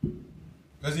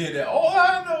 Because he had that, all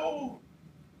I know.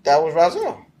 That was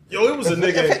Roswell. Yo, it was a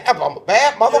nigga. I'm a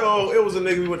bad mother. Yo, it was a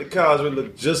nigga we went to college with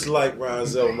looked just like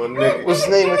Roswell, my nigga. What's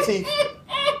his name, Latif?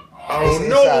 I don't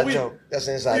know. That's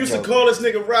an inside We used joke. to call this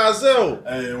nigga Roswell.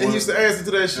 Hey, and he used to answer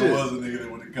to that shit. There was a nigga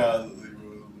that went to college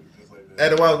just like that.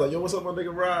 And the wife was like, yo, what's up, my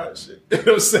nigga Rod? Shit. You know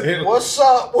what I'm saying? What's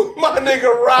up with my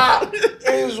nigga Rod?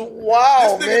 Is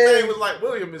wild, this man. nigga name was like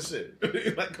William and shit.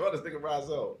 He like call this nigga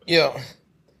Roswell. Yeah.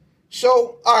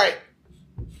 So, all right.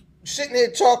 Sitting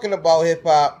here talking about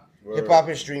hip-hop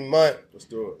History Month. Let's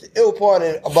do it. The ill part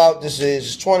about this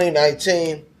is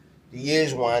 2019. The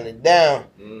year's winding down.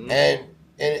 Mm-hmm. And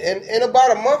in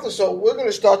about a month or so, we're going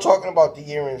to start talking about the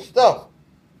year and stuff.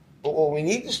 But what we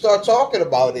need to start talking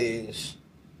about is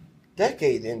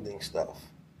decade-ending stuff.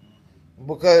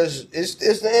 Because it's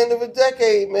the end of a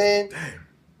decade, man. Damn.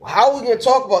 How are we going to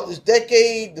talk about this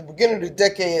decade? The beginning of the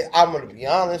decade, I'm going to be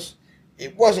honest,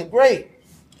 it wasn't great.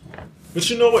 But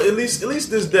you know what? At least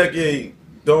this decade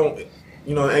ain't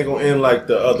gonna end like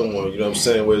the other one. You know what I'm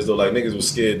saying? Where as though like niggas was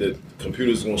scared that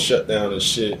computers gonna shut down and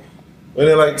shit. When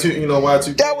they're like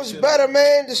Y2K. That was better,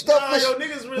 man. The stuff.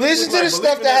 Niggas really listen to the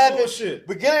stuff that happened.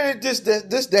 Beginning of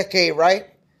this decade, right?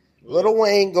 Lil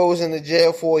Wayne goes into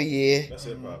jail for a year. That's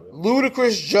it, probably.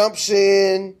 Ludacris jumps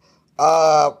in.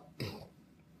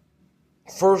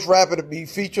 First rapper to be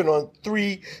featured on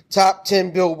 3 top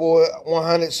 10 Billboard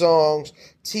 100 songs.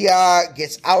 T.I.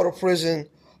 gets out of prison.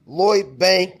 Lloyd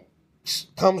Banks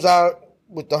comes out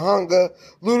with The Hunger.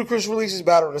 Ludacris releases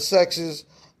Battle of the Sexes.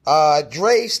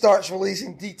 Dre starts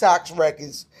releasing detox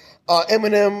records.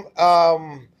 Eminem's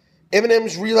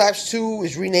Relapse 2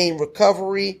 is renamed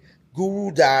Recovery.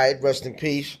 Guru died. Rest in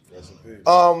peace.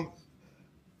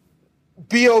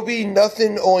 B.O.B.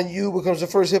 Nothing on You becomes the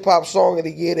first hip-hop song of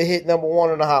the year to hit number 1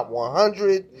 on the Hot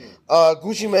 100.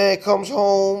 Gucci Mane Comes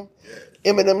Home.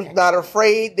 Eminem's Not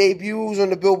Afraid debuts on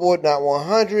the Billboard Not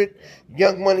 100.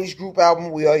 Young Money's group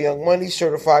album, We Are Young Money,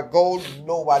 certified gold.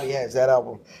 Nobody has that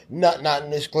album. Not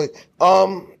in this clique.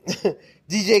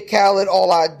 DJ Khaled,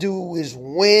 All I Do Is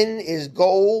Win is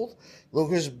gold.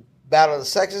 Lucas Battle of the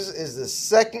Sexes is the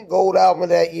second gold album of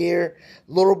that year.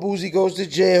 Little Boosie goes to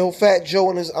jail. Fat Joe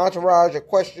and his entourage are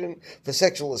questioned for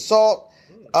sexual assault.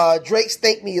 Drake's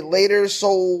Thank Me Later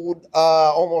sold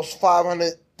almost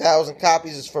 500,000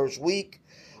 copies his first week.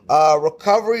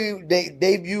 Recovery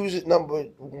debuts at number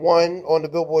 1 on the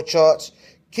Billboard charts.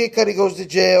 Kid Cudi goes to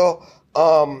jail.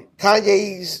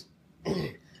 Kanye's...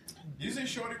 You say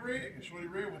Shorty Red? Shorty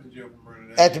Red went to jail for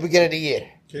murder. At the beginning of the year.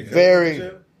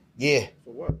 Yeah.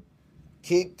 For what?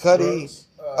 Kid Cudi,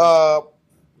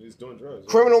 he's doing drugs.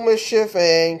 criminal mischief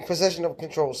and possession of a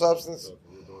controlled substance.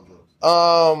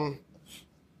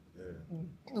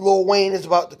 Lil Wayne is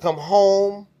about to come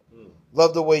home.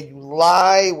 Love the Way You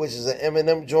Lie, which is an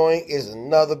Eminem joint, is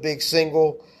another big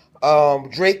single.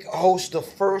 Drake hosts the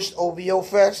first OVO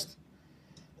Fest.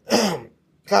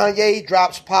 Kanye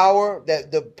drops Power,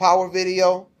 the Power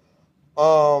video.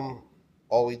 All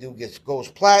We Do goes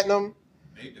platinum.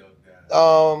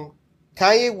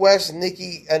 Kanye West and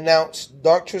Nicki announced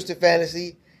Dark Twisted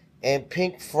Fantasy and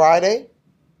Pink Friday.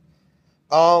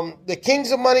 The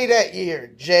Kings of Money that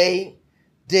year: Jay,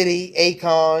 Diddy,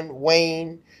 Akon,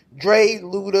 Wayne, Dre,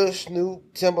 Luda,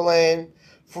 Snoop, Timbaland,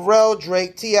 Pharrell,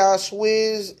 Drake, T.I.,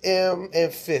 Swizz, M,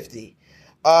 and 50.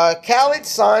 Khaled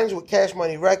signs with Cash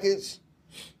Money Records.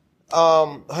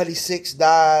 Huddy Six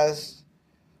dies.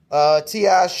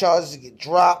 T.I. charges to get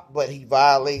dropped, but he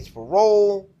violates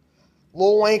parole.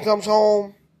 Lil Wayne comes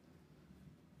home.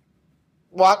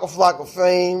 Waka Flocka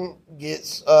Fame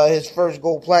gets his first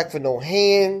gold plaque for No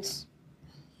Hands.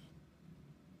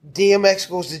 DMX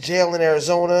goes to jail in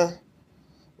Arizona.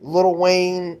 Lil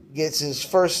Wayne gets his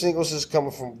first single since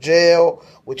coming from jail,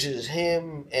 which is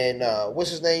him and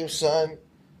what's his name, son?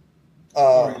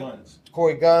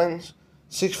 Corey Guns.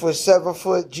 6 foot, 7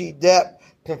 foot. G Depp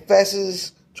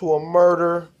confesses to a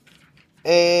murder,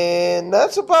 and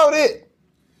that's about it.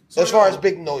 So, as far as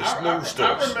big news stories.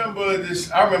 I remember this.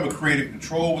 I remember Creative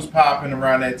Control was popping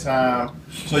around that time.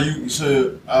 So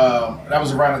that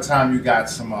was around the time you got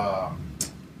some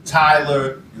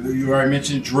Tyler. You already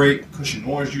mentioned Drake. Cushion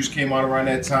Orange Juice came out around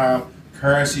that time.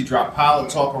 Currency dropped Pilot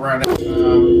Talk around that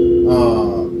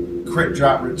time. Crit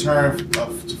dropped Return to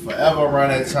Forever around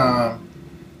that time.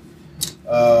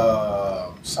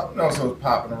 Something else that was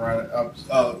popping around.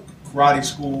 Karate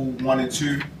School 1 and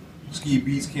 2. Ski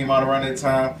Beats came out around that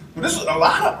time. But this was a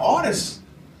lot of artists.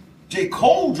 J.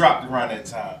 Cole dropped around that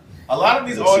time. A lot of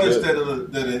these artists that are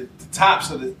the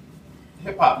tops of the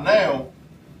hip hop now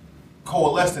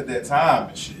coalesced at that time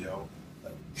and shit, yo.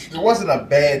 It wasn't a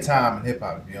bad time in hip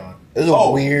hop, to be honest. It was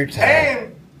a weird time.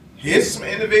 And here's some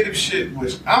innovative shit,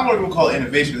 which I don't even call it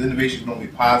innovation, because innovation is normally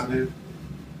positive.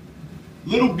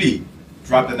 Lil B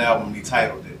dropped an album and he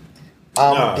titled it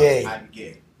I'm Gay. I'm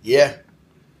Gay. Yeah.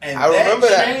 And I remember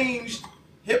that changed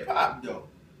hip hop though,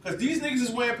 because these niggas is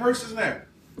wearing purses now.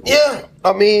 Yeah,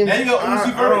 I mean, and you go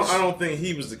I don't think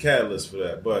he was the catalyst for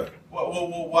that, but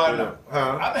why not?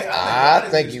 I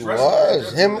think he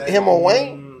was him or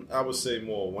Wayne. I would say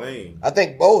more Wayne. I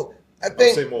think both. I would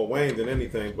say more Wayne than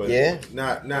anything, but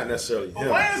not necessarily him.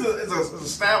 Wayne is a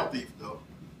style thief though.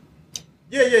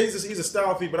 Yeah, he's a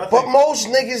style thief, but I think. But most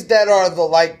niggas that are the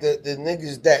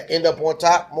niggas that end up on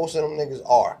top, most of them niggas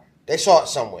are. They saw it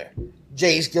somewhere.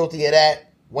 Jay's guilty of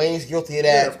that. Wayne's guilty of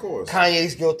that. Yeah, of course.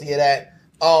 Kanye's guilty of that.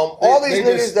 All these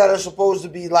niggas that are supposed to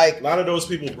be like... A lot of those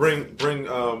people bring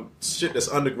shit that's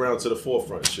underground to the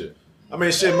forefront shit. I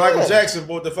mean, shit, Michael Jackson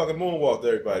brought the fucking moonwalk to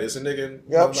everybody. It's a nigga...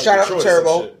 Yep, shout out to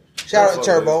Turbo. Shout out to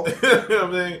Turbo. You know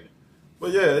what I mean?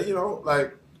 But yeah, you know,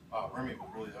 like... Remy was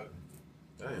really ugly.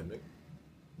 Damn, nigga.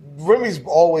 Remy's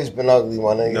always been ugly,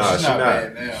 my nigga. Nah, she's not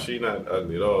bad now. She not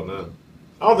ugly at all now.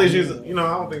 I don't think she's, you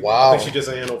know, Wow. I think she just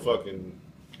ain't no fucking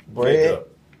bread. Makeup.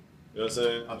 You know what I'm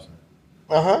saying? I'm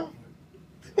sorry.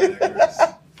 Hey,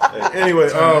 anyway,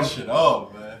 that shit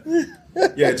off, man.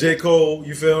 Yeah, J. Cole,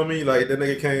 you feel me? Like, that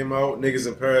nigga came out, niggas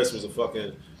in Paris was a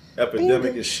fucking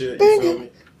epidemic and shit, you feel me?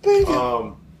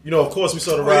 You know, of course, we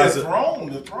saw the rise of...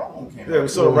 The throne came out. Yeah, we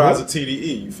saw the rise of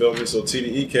TDE, you feel me? So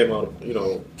TDE came out, you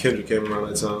know, Kendrick came around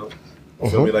that time. You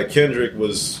feel me? Like, Kendrick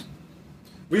was...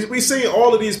 We seen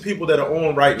all of these people that are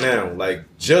on right now, like,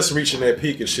 just reaching their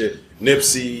peak and shit.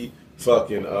 Nipsey,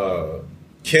 fucking,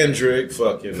 Kendrick,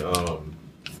 fucking,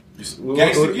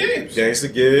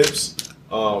 Gangsta Gibbs,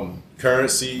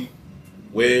 Currency,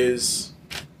 Wiz,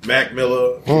 Mac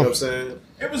Miller, you know what I'm saying?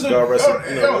 It was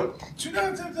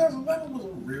 2011 was a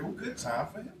real good time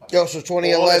for him. Yo, so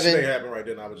 2011. All that shit happened right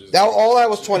then. I was just all that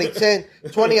was 2010.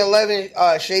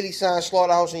 2011, Shady signs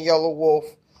Slaughterhouse and Yellow Wolf.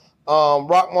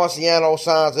 Rock Marciano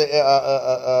signs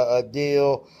a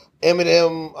deal.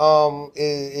 Eminem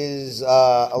is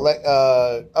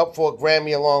up for a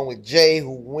Grammy along with Jay,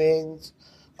 who wins.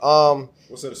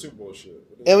 What's that, a Super Bowl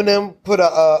shit? Eminem put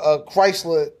a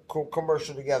Chrysler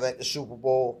commercial together at the Super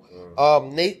Bowl.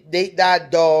 Nate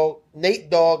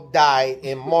Dogg died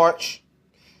in March.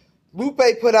 Lupe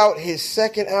put out his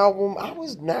second album. I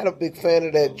was not a big fan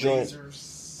of that joint.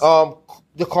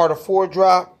 The Carter 4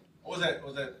 drop. What was that?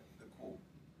 The Cool?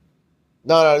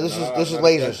 No, this is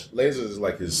Lasers. Lasers is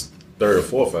like his third or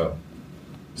fourth album.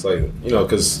 It's like, you know,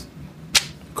 because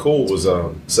Cool was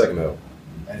second album.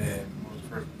 And then what was the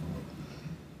first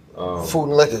one? Food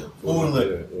and Liquor. Food and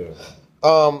Liquor. Yeah.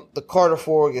 The Carter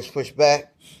 4 gets pushed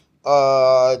back.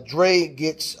 Dre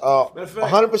gets Matter of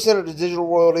fact- 100% of the digital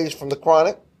royalties from the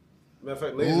Chronic. Matter of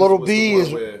fact, Lasers Little was B the one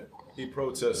is- where he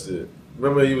protested.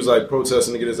 Remember, he was like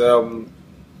protesting to get his album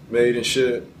made and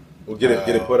shit, or get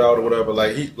it put out or whatever.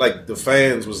 Like the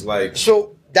fans was like,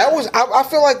 So that was, I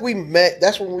feel like we met,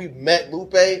 that's when we met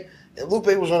Lupe. And Lupe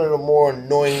was one of the more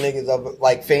annoying niggas,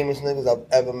 like famous niggas I've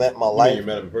ever met in my you mean life. you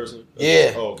met him in person?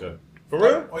 Yeah. Oh, okay. For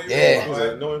real? Yeah. He was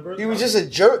like, no in person? He was just a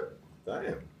jerk.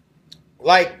 Damn.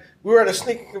 Like, we were at a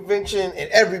sneaker convention and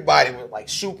everybody was like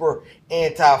super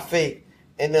anti-fake.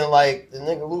 And then like the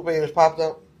nigga Lupe just popped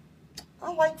up.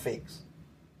 I like fakes.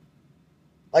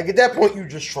 Like at that point you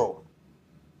just trolling.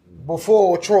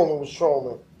 Before trolling was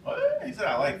trolling. Oh, yeah, he said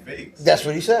I like fakes. That's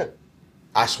what he said.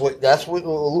 I swear that's what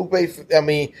Lupe, I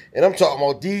mean, and I'm talking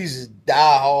about these is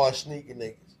die-hard sneaker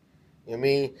niggas. You know what I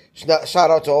mean? Shout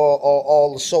out to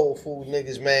all the soul food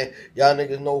niggas, man. Y'all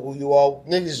niggas know who you are.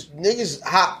 Niggas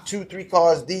hop 2-3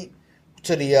 cars deep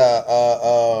to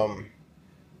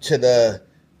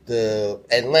the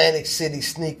Atlantic City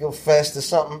Sneaker Fest or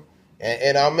something.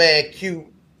 And our man Q's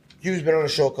been on the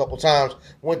show a couple times.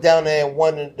 Went down there and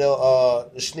won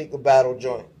the sneaker battle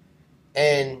joint.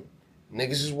 And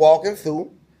niggas is walking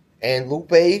through, and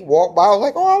Lupe walked by. I was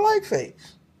like, "Oh, I like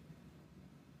fakes."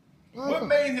 What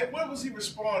made him? What was he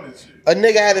responding to? A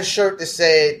nigga had a shirt that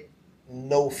said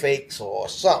 "No fakes" or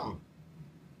something,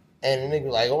 and the nigga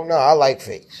was like, "Oh no, I like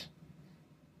fakes."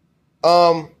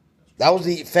 That was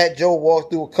the Fat Joe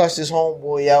walked through and cussed his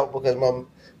homeboy out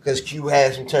because Q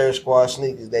had some Terror Squad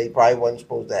sneakers that he probably wasn't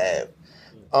supposed to have.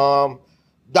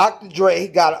 Dr. Dre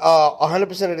got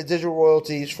 100% of the digital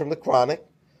royalties from the Chronic.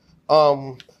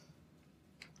 M-Bone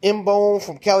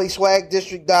from Kelly Swag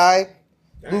District died.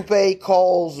 Lupe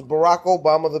calls Barack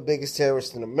Obama the biggest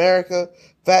terrorist in America.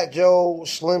 Fat Joe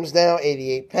slims down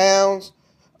 88 pounds.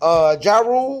 Ja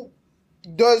Rule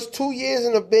does 2 years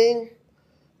in the Bing.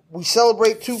 We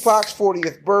celebrate Tupac's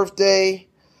 40th birthday.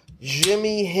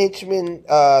 Jimmy Hinchman,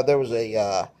 there was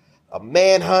a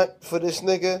manhunt for this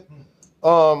nigga.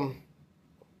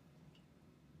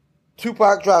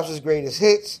 Tupac drops his greatest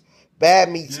hits. Bad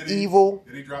Meets Evil.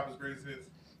 Did he drop his greatest hits?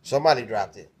 Somebody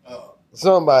dropped it. Oh.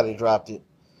 Somebody dropped it.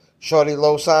 Shorty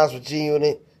Low signs with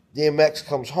G-Unit. DMX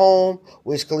comes home.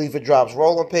 Wiz Khalifa drops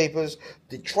Rolling Papers.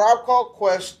 The Tribe Called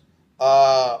Quest,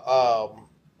 Michael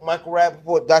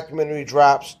Rappaport documentary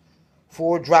drops.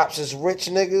 Ford drops his Rich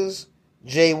Niggas.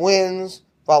 Jay wins,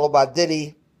 followed by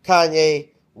Diddy, Kanye,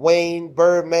 Wayne,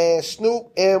 Birdman,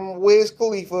 Snoop, M, Wiz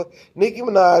Khalifa, Nicki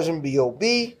Minaj, and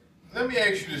B.O.B. Let me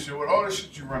ask you this, with all the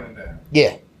shit you running down.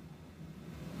 Yeah.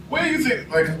 Where do you think,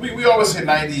 like, we always say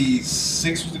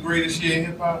 96 was the greatest year in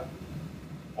hip-hop?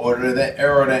 Or that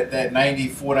era, that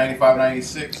 94, 95,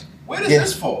 96? Where does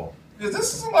this fall? Because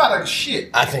this is a lot of shit.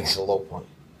 I think it's a low point.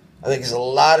 I think it's a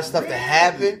lot of stuff that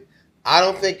happened. I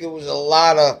don't think it was a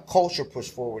lot of culture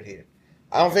pushed forward here.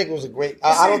 I don't think it was a great.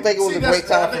 I don't think it was a great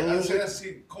time for music.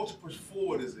 See, culture push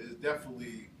forward is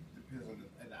definitely depends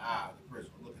on the eye of the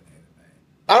person looking at it, man.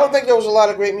 I don't think there was a lot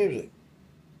of great music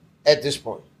at this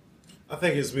point. I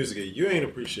think his music, you ain't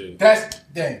appreciating. That's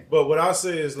dang. But what I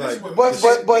say is like, That's But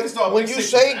what- when you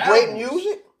say great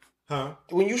music, huh?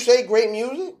 when you say great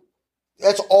music,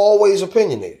 that's always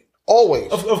opinionated.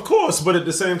 Always. Of course, but at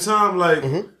the same time, like,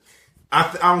 Mm-hmm.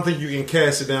 I don't think you can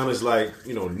cast it down as like,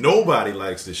 nobody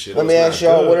likes this shit. Let me ask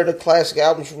y'all, what are the classic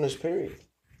albums from this period?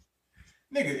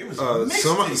 Nigga, it was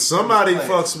somebody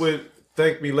fucks with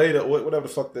Thank Me Later, whatever the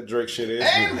fuck that Drake shit is.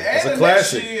 And it's a the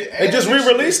classic. next shit, They and just the next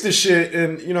re-released this shit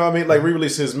and, like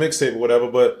re-released his mixtape or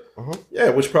whatever, but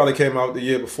yeah, which probably came out the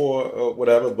year before or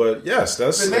whatever, but yes,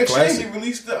 that's The a next classic. year he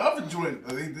released the other joint.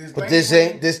 But this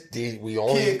ain't this. We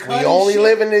only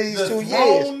living in these 2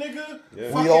 years. Nigga.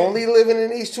 Yeah. We only living in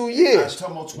these 2 years.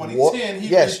 I'm talking about 2010. He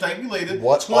released Thank Me Later.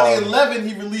 What 2011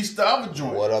 he released the other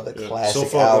joint. What other So classic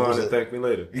far gone albums? and Thank Me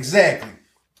Later. Exactly.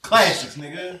 Classics,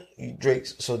 nigga.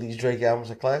 So these Drake albums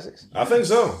are classics? I think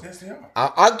so. Yes, they are.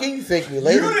 I'll give you Thank Me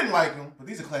Later. You didn't like them, but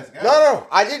these are classic albums. No,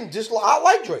 I didn't dislike. I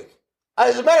like Drake.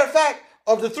 As a matter of fact,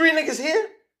 of the three niggas here,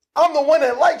 I'm the one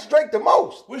that likes Drake the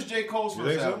most. What's J. Cole's You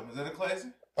first think so? album? Is that a classic?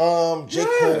 J.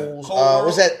 Cole's. Cole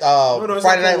Was that no, it's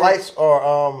Friday not Night Cole. Lights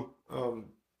or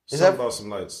Is Something that- about some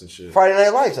lights and shit. Friday Night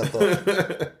Lights? I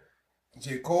thought.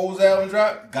 J. Cole's album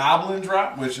drop, Goblin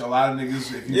drop, which a lot of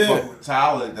niggas, if you fuck with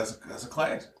Tyler, that's a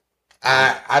classic.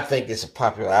 I think it's a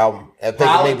popular album. I think it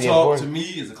Power may be Talk important. to me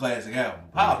is a classic album.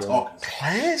 Power Talk is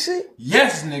Classic?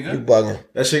 yes, You nigga. bugging?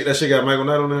 That shit got Michael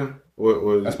Knight on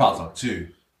there. That's Power Talk too.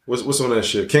 What's on that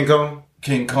shit? King Kong.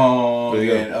 King Kong There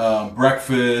you and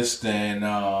Breakfast and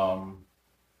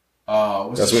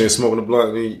what's That's the when you're shit? smoking the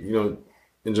blunt,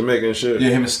 in Jamaica and shit. Yeah,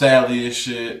 him and Stally and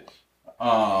shit.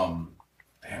 Damn,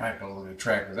 I gotta look at the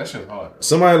trackers. That shit's hard.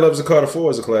 Somebody Loves a Carter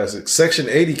 4 is a classic. Section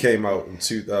 80 came out in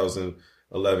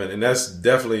 2011, and that's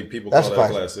definitely people call that a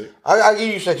classic. I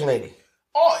give you Section 80.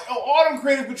 Autumn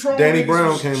Creative Patrol. Danny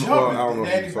Brown came out. Well, I don't know.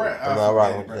 Danny Brown. I'm not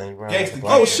right with Danny Brown.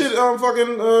 Oh shit!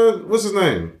 What's his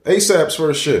name? ASAP's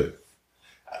first shit.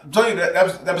 I'm telling you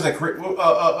that was like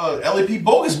LAP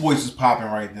Bogus Voice was popping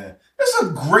right then. It's a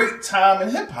great time in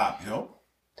hip hop, yo.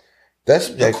 That's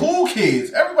the cool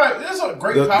kids. Everybody, there's a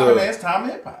great popping ass time in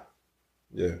hip hop.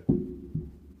 Yeah,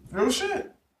 real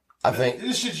shit. I think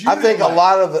a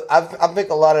lot of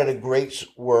the greats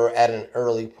were at an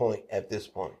early point at this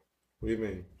point. What do you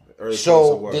mean?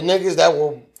 So the niggas that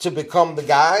were to become the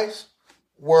guys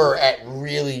were at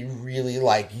really, really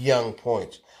like young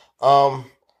points.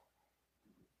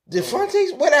 Did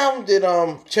Fontaine, what album did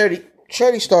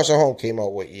Charity Starts at Home came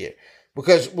out what year?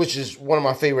 Which is one of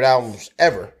my favorite albums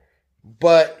ever.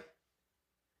 But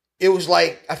it was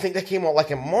like, I think that came out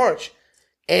like in March.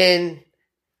 And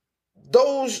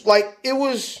those, like,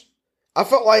 I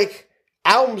felt like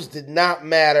albums did not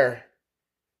matter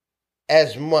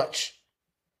as much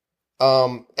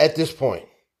at this point.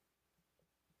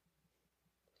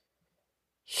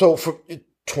 So for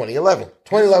 2011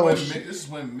 this is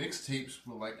when mixtapes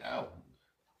were like albums.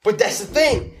 But that's the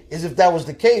thing, is if that was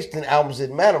the case, then albums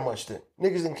didn't matter much then.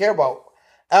 Niggas didn't care about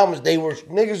albums.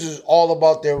 Niggas is all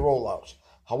about their rollouts.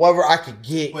 However, I could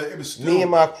get me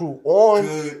and my crew on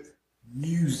good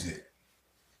music.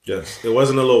 Yes, it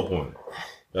wasn't a low point.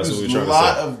 That's what we're trying to say. A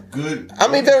lot of good. I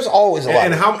mean, there's always a lot.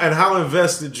 And how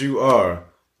invested you are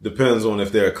depends on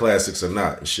if they're classics or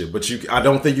not and shit. But I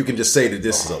don't think you can just say that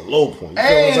this is a low point. You and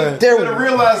feel what I'm saying? You gotta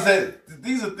realize that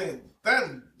these are things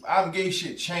that I'm gay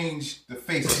shit changed the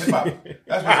face of hip hop.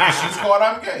 That's what this shit's called.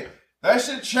 I'm gay. That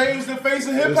shit changed the face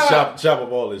of hip hop. Chop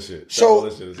up all this shit. So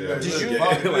did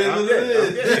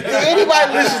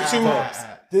anybody listen to?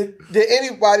 Did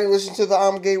anybody listen to the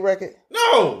I'm Gay record?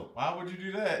 No. Why would you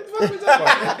do that?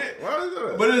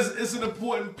 Why but it's an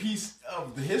important piece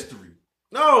of the history.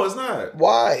 No, it's not.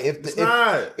 Why? It's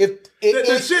not.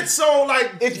 The shit sold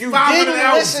like if you 500 didn't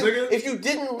albums, listen, nigga. if you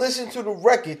didn't listen to the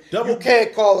record, you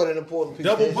can't call it an important piece.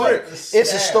 Double brick. It's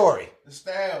a story. The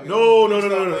style. No.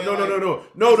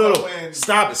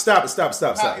 Stop it.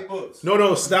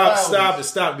 No,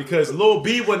 stop. Because Lil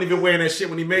B wasn't even wearing that shit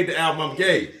when he made the album I'm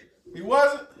Gay. He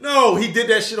wasn't? No, he did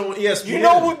that shit on ESPN. You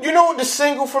know what the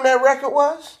single from that record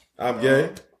was? I'm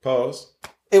Gay. Pause.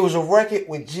 It was a record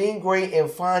with Jean Grey and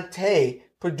Fonte,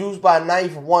 produced by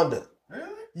Knife Wonder. Really?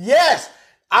 Yes.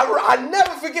 I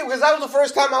never forget, because that was the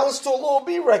first time I listened to a Lil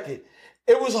B record.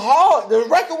 It was hard. The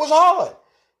record was hard.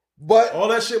 But all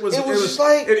that shit was. It was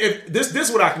like this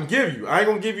is what I can give you. I ain't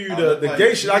gonna give you the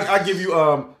gay shit. I give you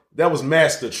that was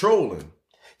master trolling.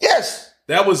 Yes.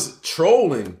 That was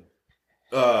trolling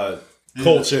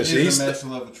culture and shit. He's a master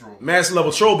level troll. Master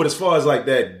level troll, but as far as like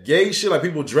that gay shit, like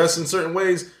people dress in certain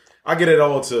ways, I get it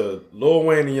all to Lil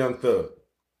Wayne and Young Thug.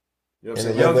 You know what I'm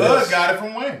saying? Young Thug got it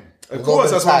from Wayne. Of course,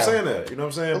 that's why I'm saying that. You know what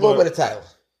I'm saying? A little bit of Tyler.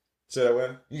 Say that way.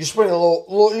 You can spring a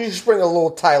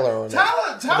little Tyler on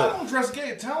that. Tyler don't dress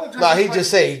gay. Tyler dress. No, he just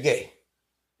say he's gay.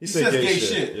 He says gay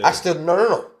shit. Yeah. I still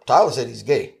no. Tyler said he's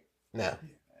gay. Now,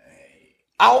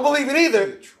 I don't believe it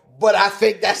either. But I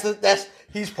think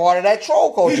he's part of that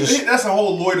troll culture. That's a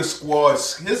whole Loiter squad.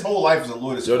 His whole life is a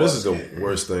Loiter squad. Yo, this is the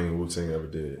worst thing Wu-Tang ever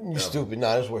did. You stupid.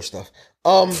 Nah, there's worse stuff.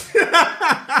 If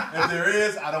there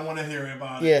is, I don't want to hear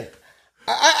about it. Yeah.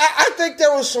 I think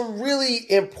there was some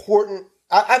really important.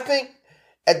 I think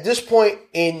at this point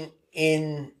in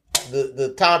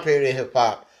the time period in hip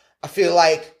hop, I feel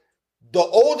like the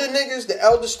older niggas, the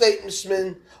elder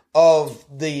statesmen of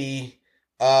the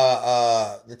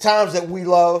times that we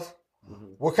love,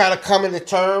 were kind of coming to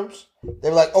terms. They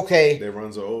were like, okay, their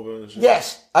runs are over and shit.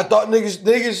 Yes, I thought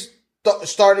niggas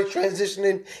started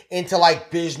transitioning into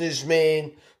like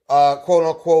businessmen. Quote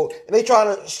unquote, and they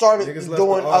started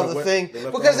doing other things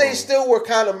because they still were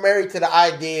kind of married to the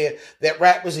idea that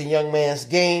rap was a young man's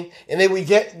game, and they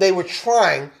were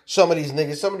trying. Some of these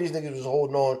niggas was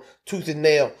holding on tooth and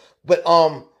nail, but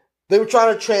they were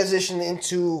trying to transition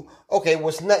into, okay,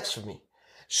 what's next for me?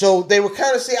 So they were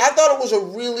kind of saying, I thought it was a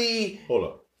really hold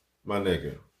up, my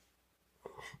nigga.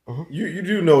 You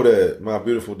do know that My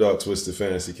Beautiful Dark Twisted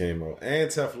Fantasy came out, and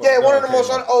Teflon. Yeah, one of the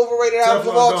most overrated albums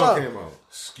of all time. Came out.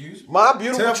 Excuse me. My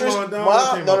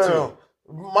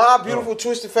Beautiful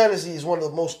Twisted Fantasy is one of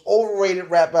the most overrated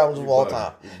rap albums of all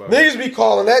time. Niggas be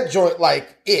calling that joint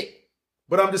like it.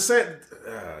 But I'm just saying,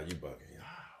 you bugging.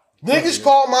 Niggas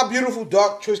call My Beautiful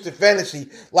Dark Twisted Fantasy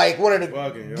like one of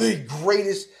the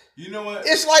greatest. You know what?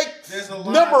 It's like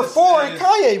number 4 in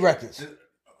Kanye records.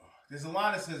 There's a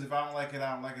line that says, if I don't like it,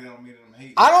 I don't like it. I don't mean it, I'm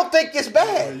hating. I don't think it's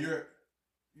bad. You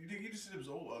think you just said it was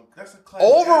over? That's a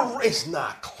classic. It's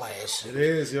not classic. It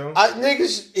is, yo.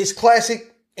 Niggas is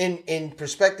classic in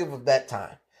perspective of that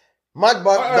time. My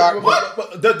dark.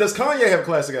 But does Kanye have a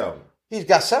classic album? He's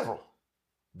got several.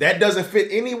 That doesn't fit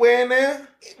anywhere in there.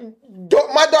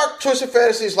 My Dark Twisted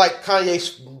Fantasy is like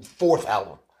Kanye's fourth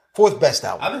best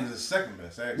album. I think it's his second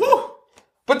best, actually. Woo!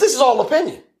 But this is all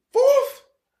opinion. Fourth?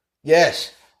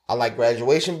 Yes. I like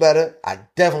Graduation better. I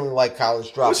definitely like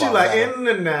College Dropout. What you like? better. In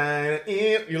the night.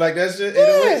 You like that shit?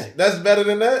 Yeah. That's better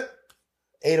than that?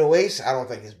 808s, I don't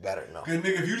think it's better, no. Good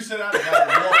nigga, if you said I gotta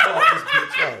walk off this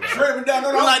bitch, straight down.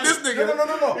 No, like this nigga.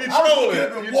 No. You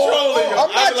trolling. You trolling.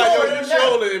 I'm not trolling. You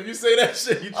trolling. If you say that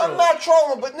shit, you trolling. I'm not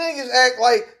trolling, but niggas act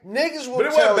like niggas will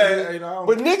tell you.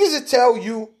 But niggas will tell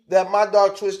you that My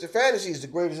Dark Twisted Fantasy is the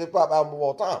greatest hip hop album of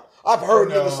all time. I've heard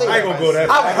niggas say that. I ain't gonna go that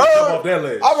I've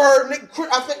heard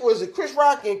I think was it Chris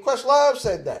Rock and Questlove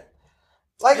said that.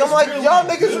 Like I'm like really y'all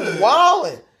niggas was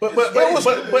wilding. But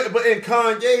in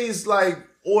Kanye's like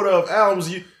order of albums,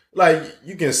 you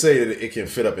can say that it can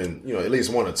fit up in at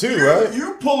least one or two, right?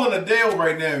 You're pulling a Dale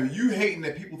right now. You hating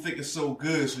that people think it's so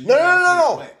good. So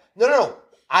No.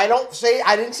 I didn't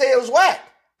say it was whack.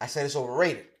 I said it's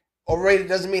overrated. Overrated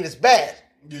doesn't mean it's bad.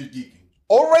 You're geeking.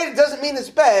 Overrated doesn't mean it's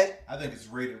bad. I think it's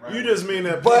rated right. You just mean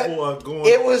that people are going.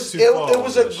 It was a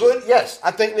good. Yes,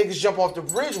 I think niggas jump off the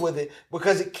bridge with it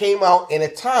because it came out in a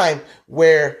time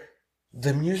where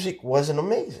the music wasn't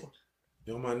amazing.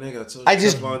 Yo, my nigga, I told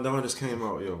you Von Don just came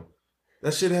out, yo.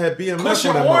 That shit had BMF on that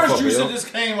Cushion Orange Juice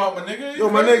just came out, my nigga. Yo,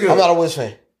 my nigga. I'm not a Wiz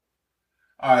fan.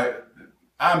 All right,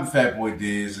 I'm Fat Boy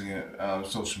Diz and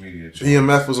social media.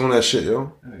 BMF was on that shit,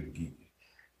 yo.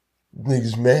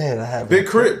 Niggas mad. I have Big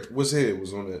Crit was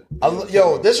on that.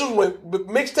 This was when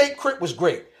mixtape Crit was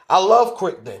great. I love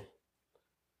Crit then.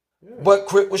 Yeah. But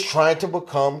Crit was trying to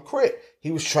become Crit.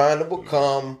 He was trying to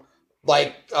become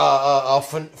like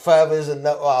Forever is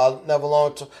never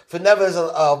long time. For never is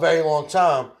a very long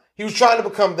time. He was trying to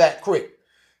become that Crit.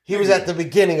 He was at the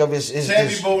beginning of his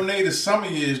Tabby Bonet, the Summer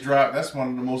Years drop. That's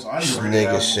one of the most underrated nigga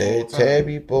albums. Said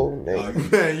Tabby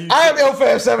Bonet. I am your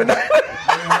fan 7 9. Have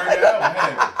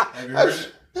you heard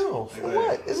it? No, for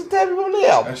what? It's a Tabby Bonet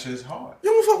album. That shit's hard. You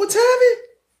don't fuck with Tabby?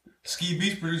 Ski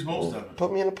Beats produced most of it.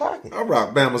 Put me in the pocket. I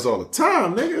rock Bammers all the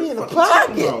time, nigga. Put me in the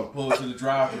pocket. Pull to the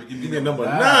drive and give me the number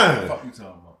 9. Fuck you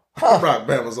talking about? I rock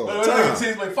Bammers all the time.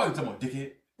 Seems like fuck you talking about,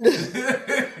 dickhead.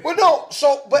 Well, no.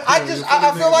 So, but I feel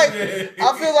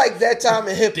like that time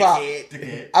in hip hop.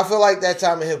 I feel like that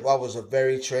time in hip hop was a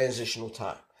very transitional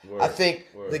time. I think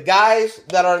the guys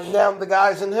that are now the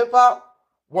guys in hip hop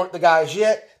weren't the guys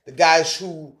yet. The guys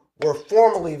who were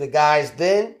formerly the guys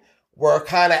then were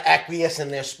kind of acquiescing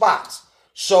their spots.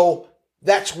 So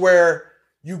that's where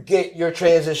you get your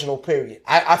transitional period.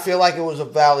 I feel like it was a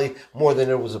valley more than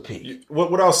it was a peak.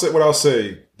 What I'll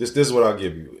say, this is what I'll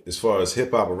give you as far as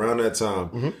hip hop around that time.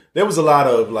 Mm-hmm. There was a lot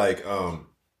of like,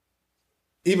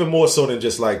 even more so than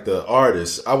just like the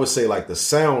artists. I would say like the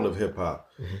sound of hip hop,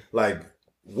 like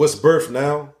what's birthed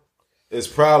now is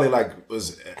probably like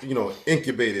was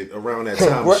incubated around that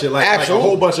time. Shit like a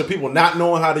whole bunch of people not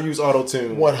knowing how to use auto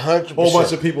tune. 100%. Whole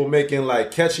bunch of people making like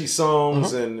catchy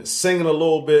songs and singing a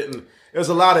little bit and. There's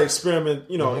a lot of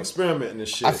experimenting and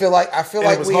shit. I feel like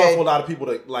it was hard for a lot of people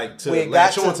to latch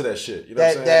on to that shit. You know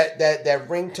what I'm saying? That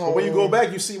ringtone. But when you go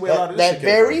back, you see where a lot of this shit that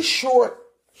very short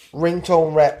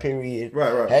ringtone rap period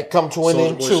had come to an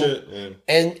end too.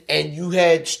 And you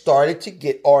had started to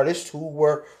get artists who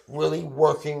were really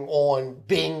working on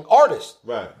being artists.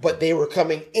 Right. But they were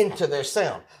coming into their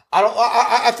sound.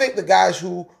 I think the guys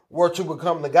who were to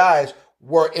become the guys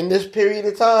were in this period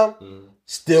of time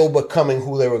still becoming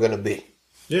who they were going to be.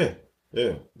 Yeah.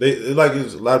 They like a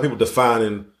lot of people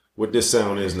defining what this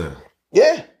sound is now.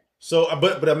 Yeah. So,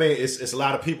 but I mean, it's a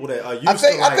lot of people that are used I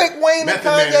think Wayne and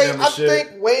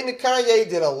Kanye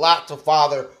did a lot to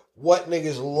father what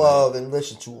niggas love and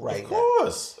listen to right now.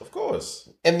 Of course.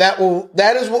 And that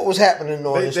is what was happening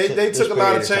on this. They took a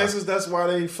lot of chances. That's why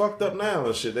they fucked up now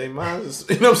and shit. They minds,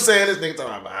 you know what I'm saying? This nigga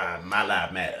talking about my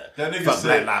life matter. That nigga fuck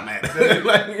said, black life matter.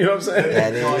 Like, you know what I'm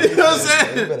saying? You know what I'm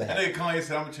saying? That nigga Kanye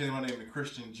said, I'm gonna change my name to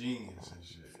Christian Genius and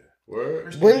shit.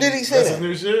 Word. When did he say that? That's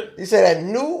new shit. He said that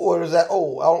new or was that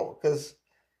old? I don't because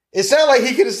it sounded like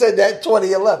he could have said that in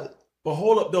 2011. But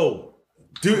hold up though.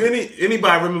 Do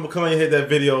anybody remember Kanye had that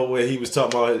video where he was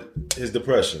talking about his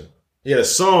depression? He had a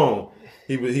song.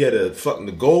 He had a fucking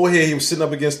the gold hair. He was sitting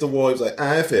up against the wall. He was like,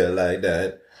 I feel like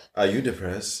that. Are you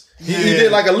depressed? He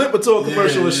did like a Lipitor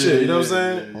commercial and shit. You know what I'm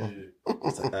saying?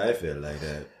 He's like, I feel like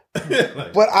that.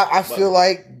 But I feel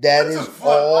like that is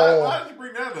all. Why did you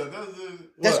bring that up?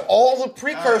 That's all the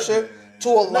precursor to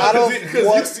a lot of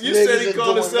what you said he niggas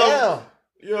called are doing himself,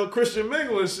 now. Christian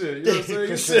Mingle and shit. You know what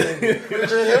I'm saying?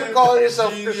 Him calling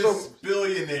himself Genius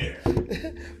billionaire.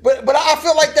 But I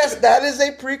feel like that is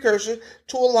a precursor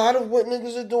to a lot of what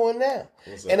niggas are doing now.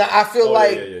 And I feel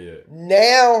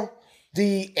now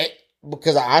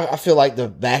because I feel like the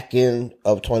back end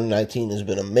of 2019 has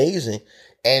been amazing.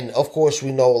 And of course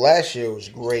we know last year was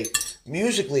great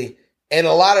musically. And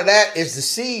a lot of that is the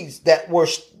seeds that were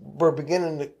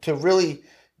beginning to really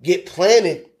get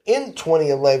planted in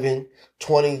 2011, you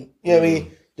know what I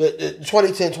mean? The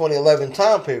 2010, 2011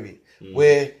 time period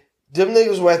where them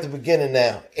niggas were at the beginning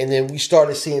now. And then we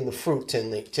started seeing the fruit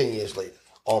 10 years later,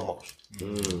 almost.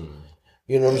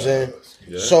 You know what I'm saying?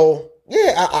 Yeah. So,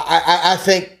 yeah, I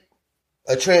think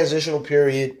a transitional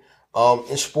period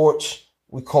in sports,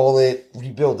 we call it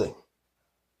rebuilding.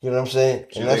 You know what I'm saying?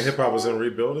 Do you think hip hop was in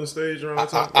rebuilding stage around that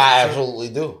time? I absolutely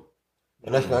do.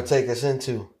 And that's going to take us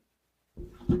into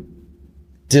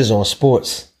Diz on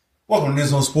Sports. Welcome to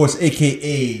Diz on Sports,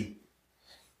 a.k.a.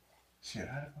 Shit,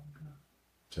 how did I go?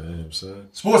 Damn, son.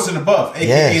 Sports in the Buff,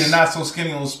 a.k.a. the Not So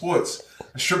Skinny on Sports.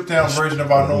 A stripped down version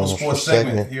of our normal sports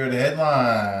segment. Here are the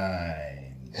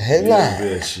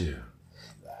headlines.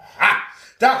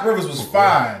 Doc Rivers was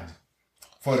fined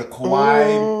for the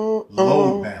Kawhi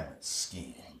load balance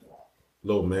scheme.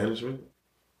 Load management?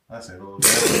 I say load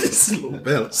balance. Load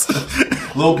balance.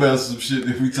 Load balance is some shit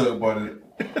if we talk about it.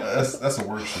 That's a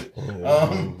work shit.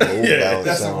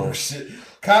 That's a work shit.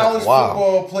 College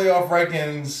football playoff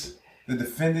rankings. The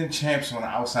defending champs on the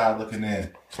outside looking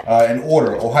in. In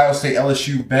order: Ohio State,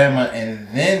 LSU, Bama, and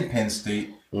then Penn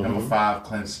State. Number 5,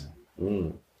 Clemson.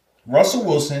 Russell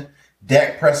Wilson,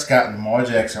 Dak Prescott, and Lamar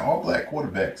Jackson, all black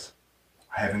quarterbacks,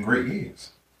 are having great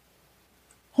years.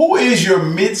 Who is your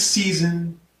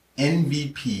mid-season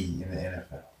MVP in the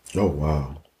NFL? Oh,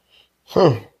 wow.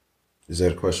 Is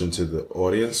that a question to the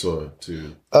audience or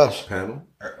to us? Panel?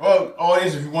 Well,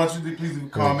 audience, if you want to, please leave a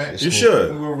comment. You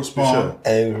should. We will respond.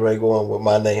 And he was ready going with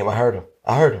my name. I heard him.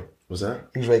 What's that?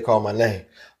 He was ready to call my name.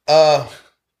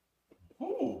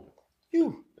 Who?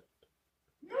 You.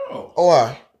 No. Oh, all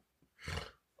right.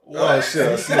 Oh,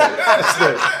 shit.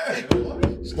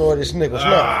 Snort this Nichols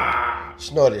now.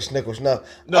 Snort this Nichols now.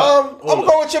 No, I'm going to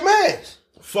go with your mans.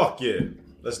 Fuck yeah.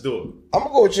 Let's do it. I'm going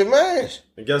to go with your mans.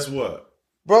 And guess what?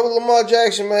 Brother Lamar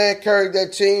Jackson, man, carried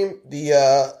that team.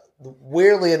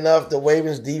 Weirdly enough, the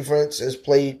Ravens defense has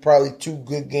played probably 2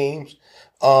 good games.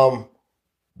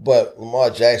 But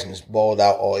Lamar Jackson has balled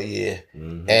out all year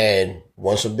and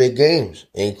won some big games,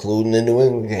 including the New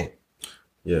England game.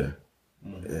 Yeah.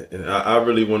 And I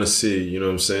really want to see, you know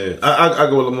what I'm saying? I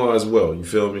go with Lamar as well, you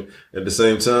feel me? At the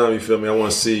same time, you feel me? I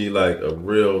want to see like a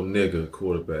real nigga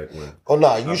quarterback win. Oh,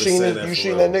 no, you seen that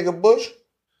nigga Bush?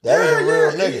 That is a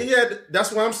real nigga. Yeah,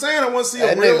 that's what I'm saying. I want to see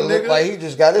that a real nigga. Look nigga. like he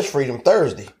just got his freedom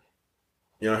Thursday.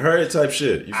 You know, Harriet type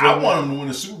shit. You feel I me? want him to win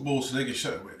the Super Bowl so they can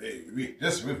shut. We've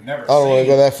never. I don't want to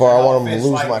go that far. I want him to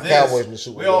lose like my this. Cowboys in the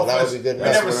Super Bowl. That would be good. We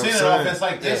never seen an offense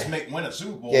like this win a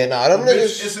Super Bowl. Yeah, nah, them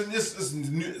niggas. It's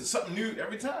new, something new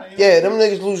every time. You Yeah, know? them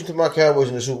niggas losing to my Cowboys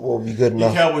in the Super Bowl would be good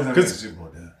enough. The Cowboys never win the Super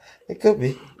Bowl. Yeah. It could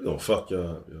be. We gonna fuck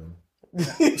y'all up, yo.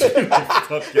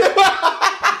 Fuck y'all.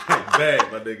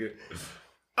 Bad, my nigga.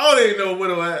 I don't even know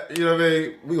when it'll happen. You know what I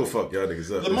mean? We gonna fuck y'all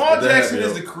niggas up. Lamar Jackson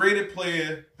is the creative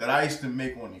player that I used to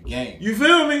make on the game. You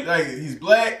feel me? Like, he's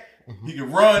black, he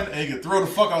can run, and he can throw the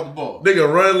fuck out the ball.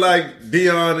 Nigga run like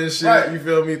Dion and shit. Right. You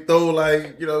feel me? Throw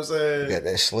like, you know what I'm saying? Got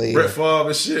that slave. Brett Favre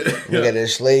and shit. You got that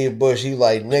slave Bush. He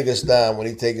like nigga style when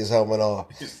he take his helmet off.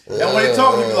 And when he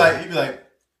talk, he be like,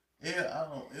 yeah,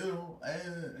 I don't,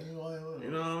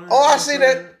 You know, oh, I see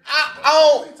that.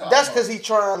 I don't. That's because he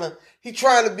trying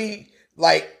to be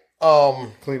like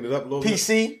clean it up a little PC.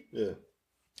 bit. Yeah.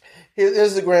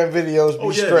 His Instagram videos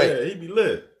be straight. Yeah, he be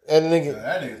lit. And nigga,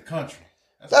 that nigga's country.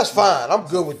 That's fine. I'm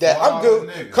good with that. I'm good.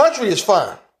 Nigga. Country is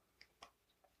fine.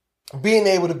 Being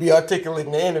able to be articulate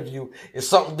in the interview is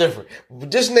something different. But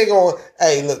this nigga on,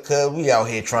 hey, look, cuz we out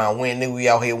here trying to win. Nigga, we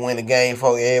out here win the game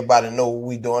for everybody know what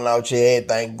we doing out here.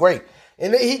 Everything great.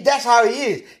 And that's how he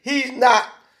is. He's not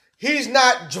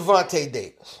Javante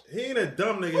Davis. He ain't a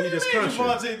dumb nigga. He just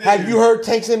country. Have you heard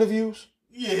Tank's interviews?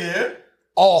 Yeah.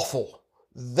 Awful.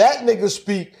 That nigga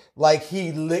speak like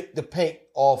he licked the paint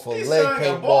off of lead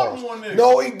paint balls.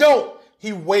 No, he don't.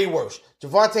 He way worse.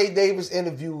 Javante Davis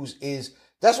interviews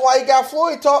that's why he got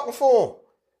Floyd talking for him.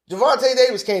 Javante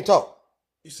Davis can't talk.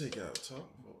 You say got to talk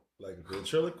like a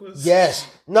ventriloquist? Yes.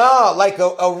 Nah, like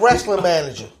a wrestling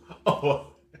manager. Oh.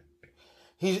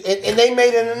 And they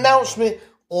made an announcement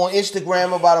on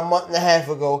Instagram about a month and a half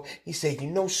ago. He said, "You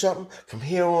know something? From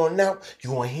here on out,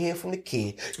 you want to hear from the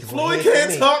kid. Floyd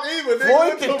can't talk either. Nigga.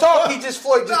 Floyd can talk. Floyd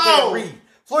just can't read.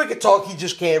 Floyd can talk. He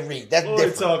just can't read. That's Floyd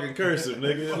different. talking cursive,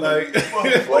 nigga. Like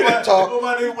Floyd can talk. What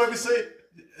my nigga want me to say?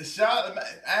 Shout,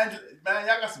 man, y'all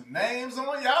got some names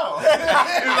on y'all.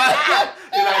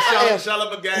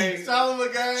 Charlotte Gang.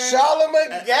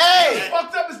 Charlamagne Gang.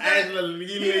 Fucked up his name. Angela He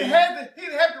Lee. didn't have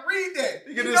to read that.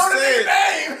 You can know just the say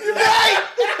nigga name.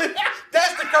 Right.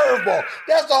 That's the curveball.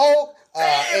 That's the whole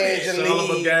Angela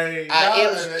Charlamagne Lee. Gang.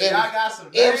 Y'all got some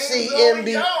names MCMB. on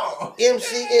y'all.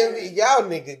 MCMB.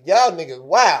 Y'all niggas.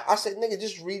 Wow. I said, nigga,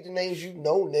 just read the names you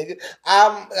know, nigga.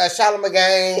 I'm Charlamagne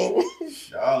Gang.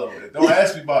 Charlotte, don't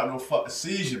ask me about no fucking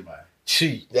seizure, man.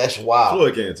 Gee, that's wild.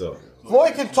 Floyd can't talk.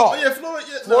 Floyd can talk. Oh, yeah, Floyd.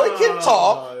 Yeah, Floyd can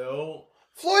talk. Yo.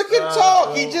 Floyd can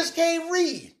talk. He just can't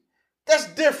read. That's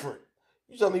different.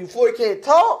 You tell me Floyd can't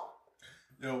talk?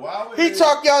 Yo, why would He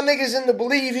talked y'all niggas into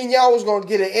believing y'all was gonna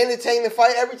get an entertaining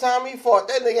fight every time he fought.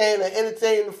 That nigga ain't an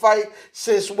entertaining fight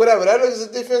since whatever. That nigga's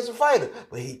a defensive fighter.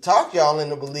 But he talked y'all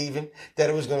into believing that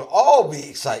it was gonna all be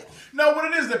exciting. No, what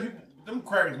it is that people, them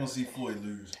crackers gonna see Floyd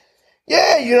lose.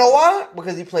 Yeah, you know why?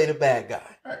 Because he played a bad guy.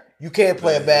 Right. You can't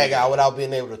play a bad guy without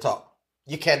being able to talk.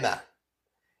 You cannot.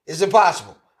 It's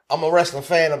impossible. I'm a wrestling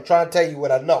fan. I'm trying to tell you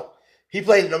what I know. He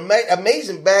played an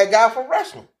amazing bad guy for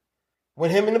wrestling. When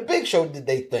him and the Big Show did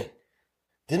they thing.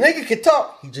 The nigga can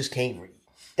talk. He just can't read.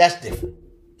 That's different.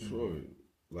 Floyd,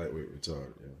 lightweight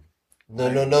retarded.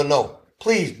 Yeah. No.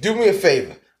 Please, do me a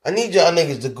favor. I need y'all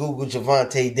niggas to Google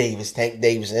Javante Davis, Tank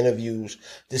Davis interviews.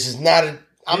 This is not a...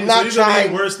 I'm not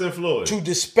trying worse than Floyd. to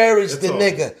disparage the all.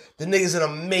 nigga. The nigga's an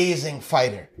amazing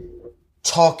fighter.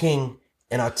 Talking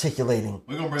and articulating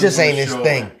just ain't his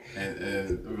thing.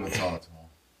 And we're gonna talk to him.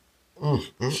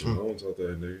 Shit, I don't talk to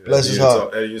that nigga. Bless his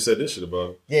heart. Hey, you said this shit about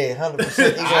him. Yeah,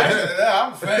 100%.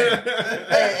 I'm a fan.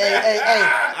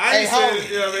 Hey,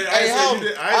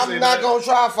 homie. I'm not gonna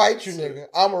try to fight you, nigga.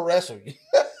 I'm gonna wrestle you.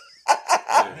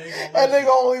 That nigga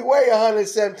only weigh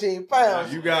 117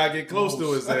 pounds. You gotta get close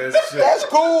to his ass. Shit. That's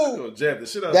cool. Jab the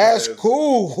shit out That's his ass.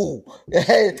 cool.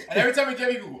 And every time he get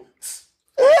me, Google.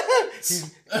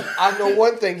 I know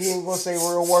one thing, he ain't gonna say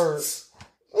real words.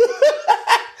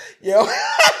 Yo.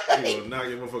 He gonna knock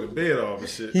your motherfucking bed off and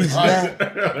shit. He's not.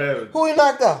 Who he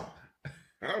knocked out?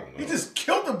 I don't know. He just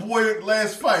killed the boy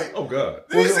last fight. Oh God.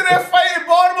 Did you see that fight in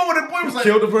Baltimore when the boy was like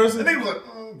Killed the person? The nigga was like,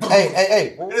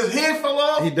 Hey. and his head fell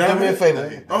off. He Do died. me a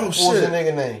favor. Oh What was the shit.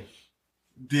 nigga name?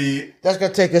 Dead. That's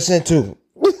gonna take us into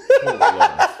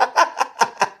Oh,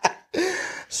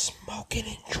 smoking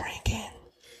and drinking.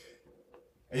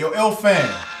 Hey, yo, L fan.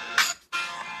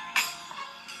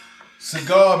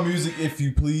 Cigar music, if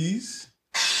you please.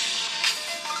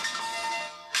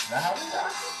 Now how we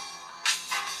rock it?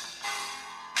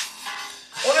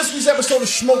 On this week's episode of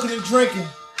Smoking and Drinking,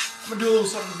 I'm gonna do a little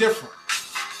something different.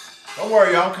 Don't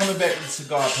worry, y'all. I'm coming back with the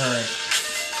cigar pairing.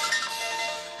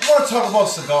 I want to talk about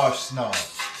cigar snobs.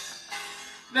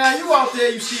 Now, you out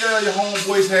there, you see all your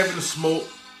homeboys having a smoke.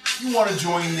 You want to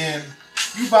join in.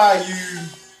 You buy you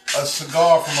a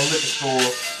cigar from a liquor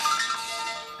store.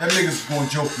 That nigga's going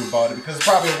to joke you about it because it's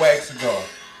probably a wax cigar.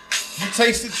 You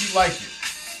taste it, you like it.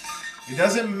 It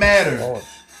doesn't matter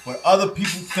what other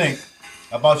people think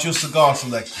about your cigar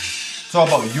selection. It's all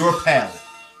about your palate.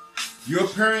 Your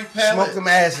pairing palate. Smoke them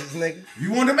asses, nigga.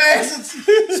 You want them asses?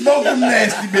 Smoke them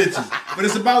nasty bitches. But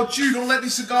it's about you. Don't let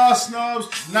these cigar snobs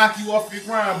knock you off your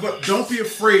grind. But don't be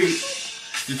afraid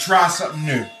to try something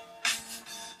new.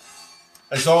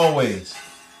 As always,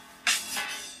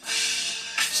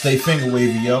 stay finger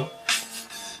wavy, yo.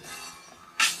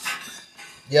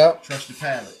 Yep. Trust your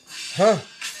palate. Huh.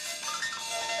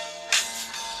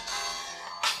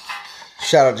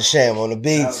 Shout out to Sham on the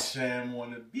beats. Sham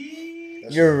on the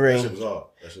beat. Your That ring. shit was off.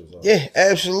 Yeah,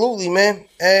 absolutely, man.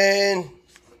 And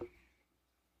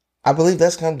I believe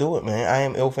that's gonna do it, man. I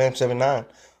am IlFam79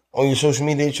 on your social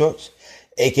media choice.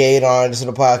 AKA the artist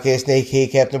of the podcast, AKA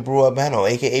Captain Brew Albano,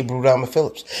 AKA Brew Diamond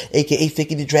Phillips, AKA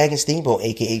Ficky the Dragon Steamboat,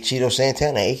 AKA Cheeto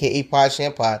Santana, AKA Pod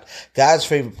Shampod, God's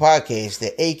favorite podcast,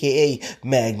 the AKA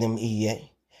Magnum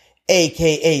EA,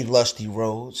 AKA Lusty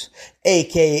Rhodes,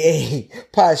 AKA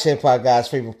Pod Shampod, God's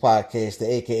favorite podcast,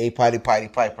 the AKA Potty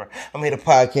Piper. I'm here to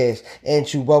podcast and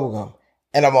chew bubblegum.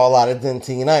 And I'm all out of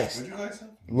Dentine and Ice. Would you like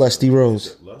something? Lusty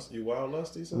Rose. You wild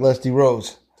lusty? Son? Lusty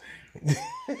Rose.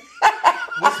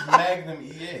 What's Magnum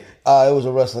EA? It was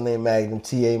a wrestler named Magnum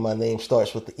TA. My name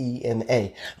starts with the E and the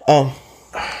A.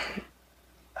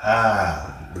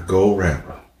 The gold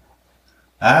rapper.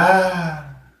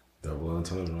 Double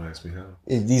entendre, don't ask me how.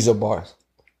 These are bars.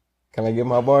 Can I get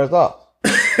my bars off?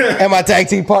 and my tag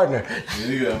team partner.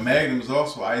 Nigga, Magnum is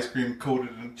also ice cream coated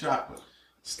in chocolate.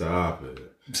 Stop it.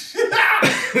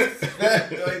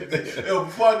 Yo,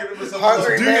 fucking it with some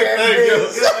Hungry do man, your thing, yo.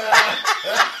 bitch.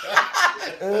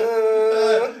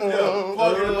 Yo,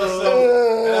 fucking it with some.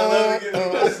 And I love it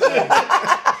getting with some.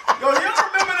 Yo,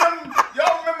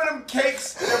 y'all remember them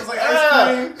cakes that was like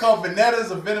ice cream called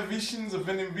Venettas or Venevicians or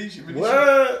Venevicians?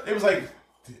 What? It was like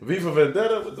V for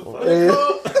Vendetta? What the fuck?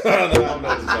 I'm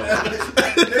not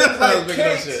it was like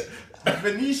cakes,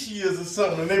 Venetias or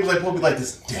something, and they was like, "We'll be like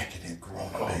this decadent grown."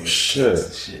 Oh shit!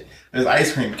 It was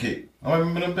ice cream cake. I don't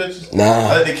remember them bitches. Nah.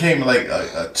 I think they came in like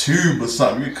a tube or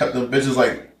something. You cut them bitches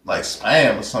like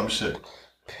spam or some shit.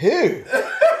 Period.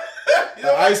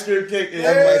 The ice cream cake is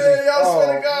Y'all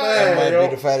swear to God. That might yo.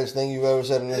 be the fattest thing you've ever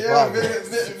said in this Yeah,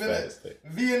 podcast.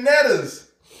 Viennettas.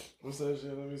 What's that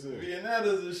shit? Let me see.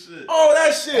 Viennettas and shit. Oh,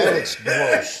 that shit. That looks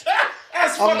gross.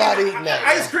 That's I'm not eating that.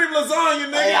 ice cream lasagna,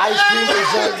 nigga. Hey, ice cream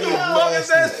lasagna What is is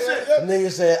that nasty. shit?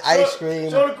 Nigga said ice cream.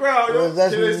 Show the crowd, yo.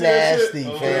 That's Can they see that shit? nasty,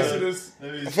 Can fam. they see this?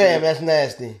 Let me see. Fam, that's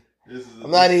nasty. This is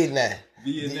I'm not eating that.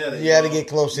 Viennetta. You had to get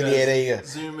close to the air. There you go.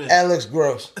 Zoom in. That looks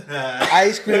gross.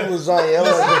 Ice cream lasagna.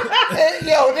 Hey,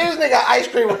 yo, this nigga ice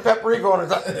cream with paprika on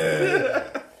the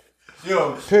top.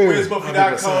 Yo, Period. where's Buffy.com?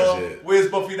 100% Where's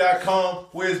Buffy.com?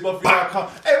 Where's Buffy.com?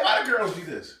 Hey, why the girls do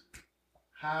this?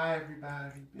 Hi,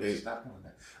 everybody. Hey. Stop doing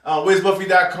that. Where's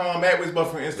Buffy.com? At Where's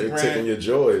Buffy on They Instagram. taking your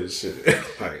joy and shit.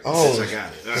 Like, Oh, I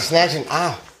got it. snatching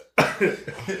out.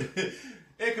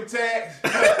 Income tax.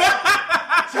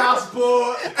 Child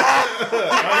support.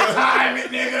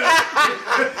 Retirement, nigga.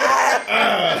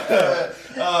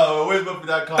 Where's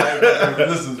Buffy.com?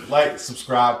 Listen, like,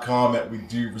 subscribe, comment. We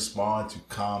do respond to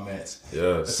comments.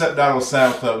 Yes. Except not on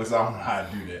SoundCloud because I don't know how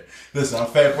to do that. Listen, I'm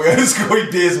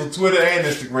Fatboy_Diz on Twitter and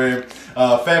Instagram.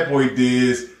 Fatboy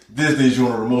Diz. This day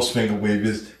genre, the most finger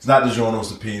wavers. It's not the genre, it's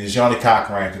the penis. It's Johnny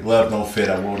Cochran. The glove don't fit.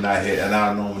 I will not hit. And I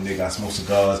don't know when nigga. I smoke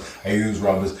cigars. I use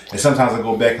rubbers. And sometimes I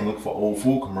go back and look for old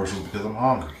food commercials because I'm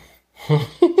hungry.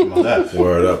 To my left.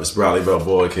 Word up. It's Bradley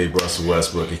Balboa, K. Russell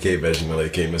Westbrook, K. Benjamin,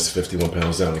 AK Mr. 51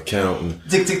 pounds down the counting.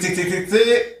 Tick, tick, tick, tick, tick,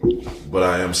 tick. But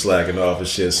I am slacking off and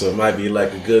shit, so it might be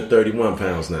like a good 31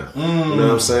 pounds now. You know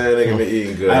what I'm saying? They can be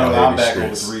eating good. I don't know. out I'm here back in over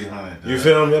these streets. 300. You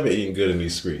feel me? I've been eating good in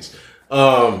these streets.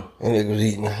 And nigga was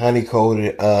eating honey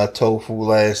coated tofu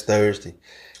last Thursday.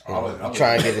 I'm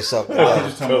trying to get this up.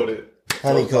 Coated.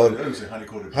 Honey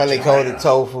coated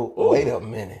tofu. Ooh. Wait a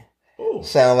minute. Ooh.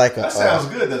 Sound like a. That sounds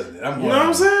good, doesn't it? I'm You know what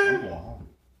I'm saying? I'm going home.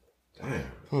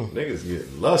 Damn. Niggas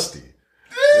getting lusty.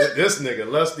 This nigga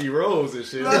Lusty Rose and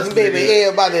shit. This baby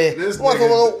here about to. This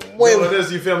nigga doing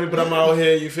this, you feel me? But I'm out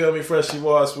here, you feel me? Freshly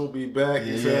washed, we'll be back,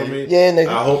 you feel me? Yeah, nigga.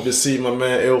 I hope to see my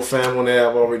man Ill Fam on there.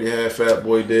 I've already had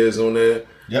Fatboy Diz on there.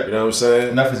 Yep. You know what I'm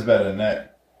saying? Nothing's better than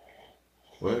that.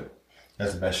 What?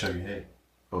 That's the best show you had.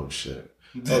 Oh, shit.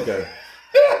 Okay.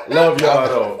 Love y'all,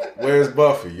 though. Where's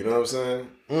Buffy? You know what I'm saying?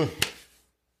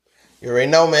 You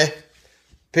already know, man.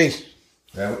 Peace.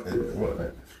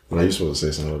 No, you supposed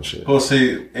to say some other shit. We'll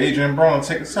see Adrian Brown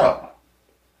take us out.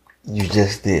 You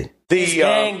just did. It's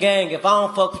gang. If I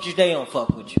don't fuck with you, they don't fuck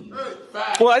with you.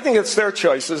 Well, I think it's their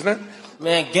choice, isn't it?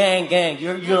 Man, gang.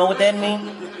 You know what that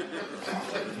mean?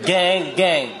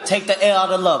 Gang. Take the L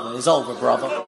out of lover. It's over, brother.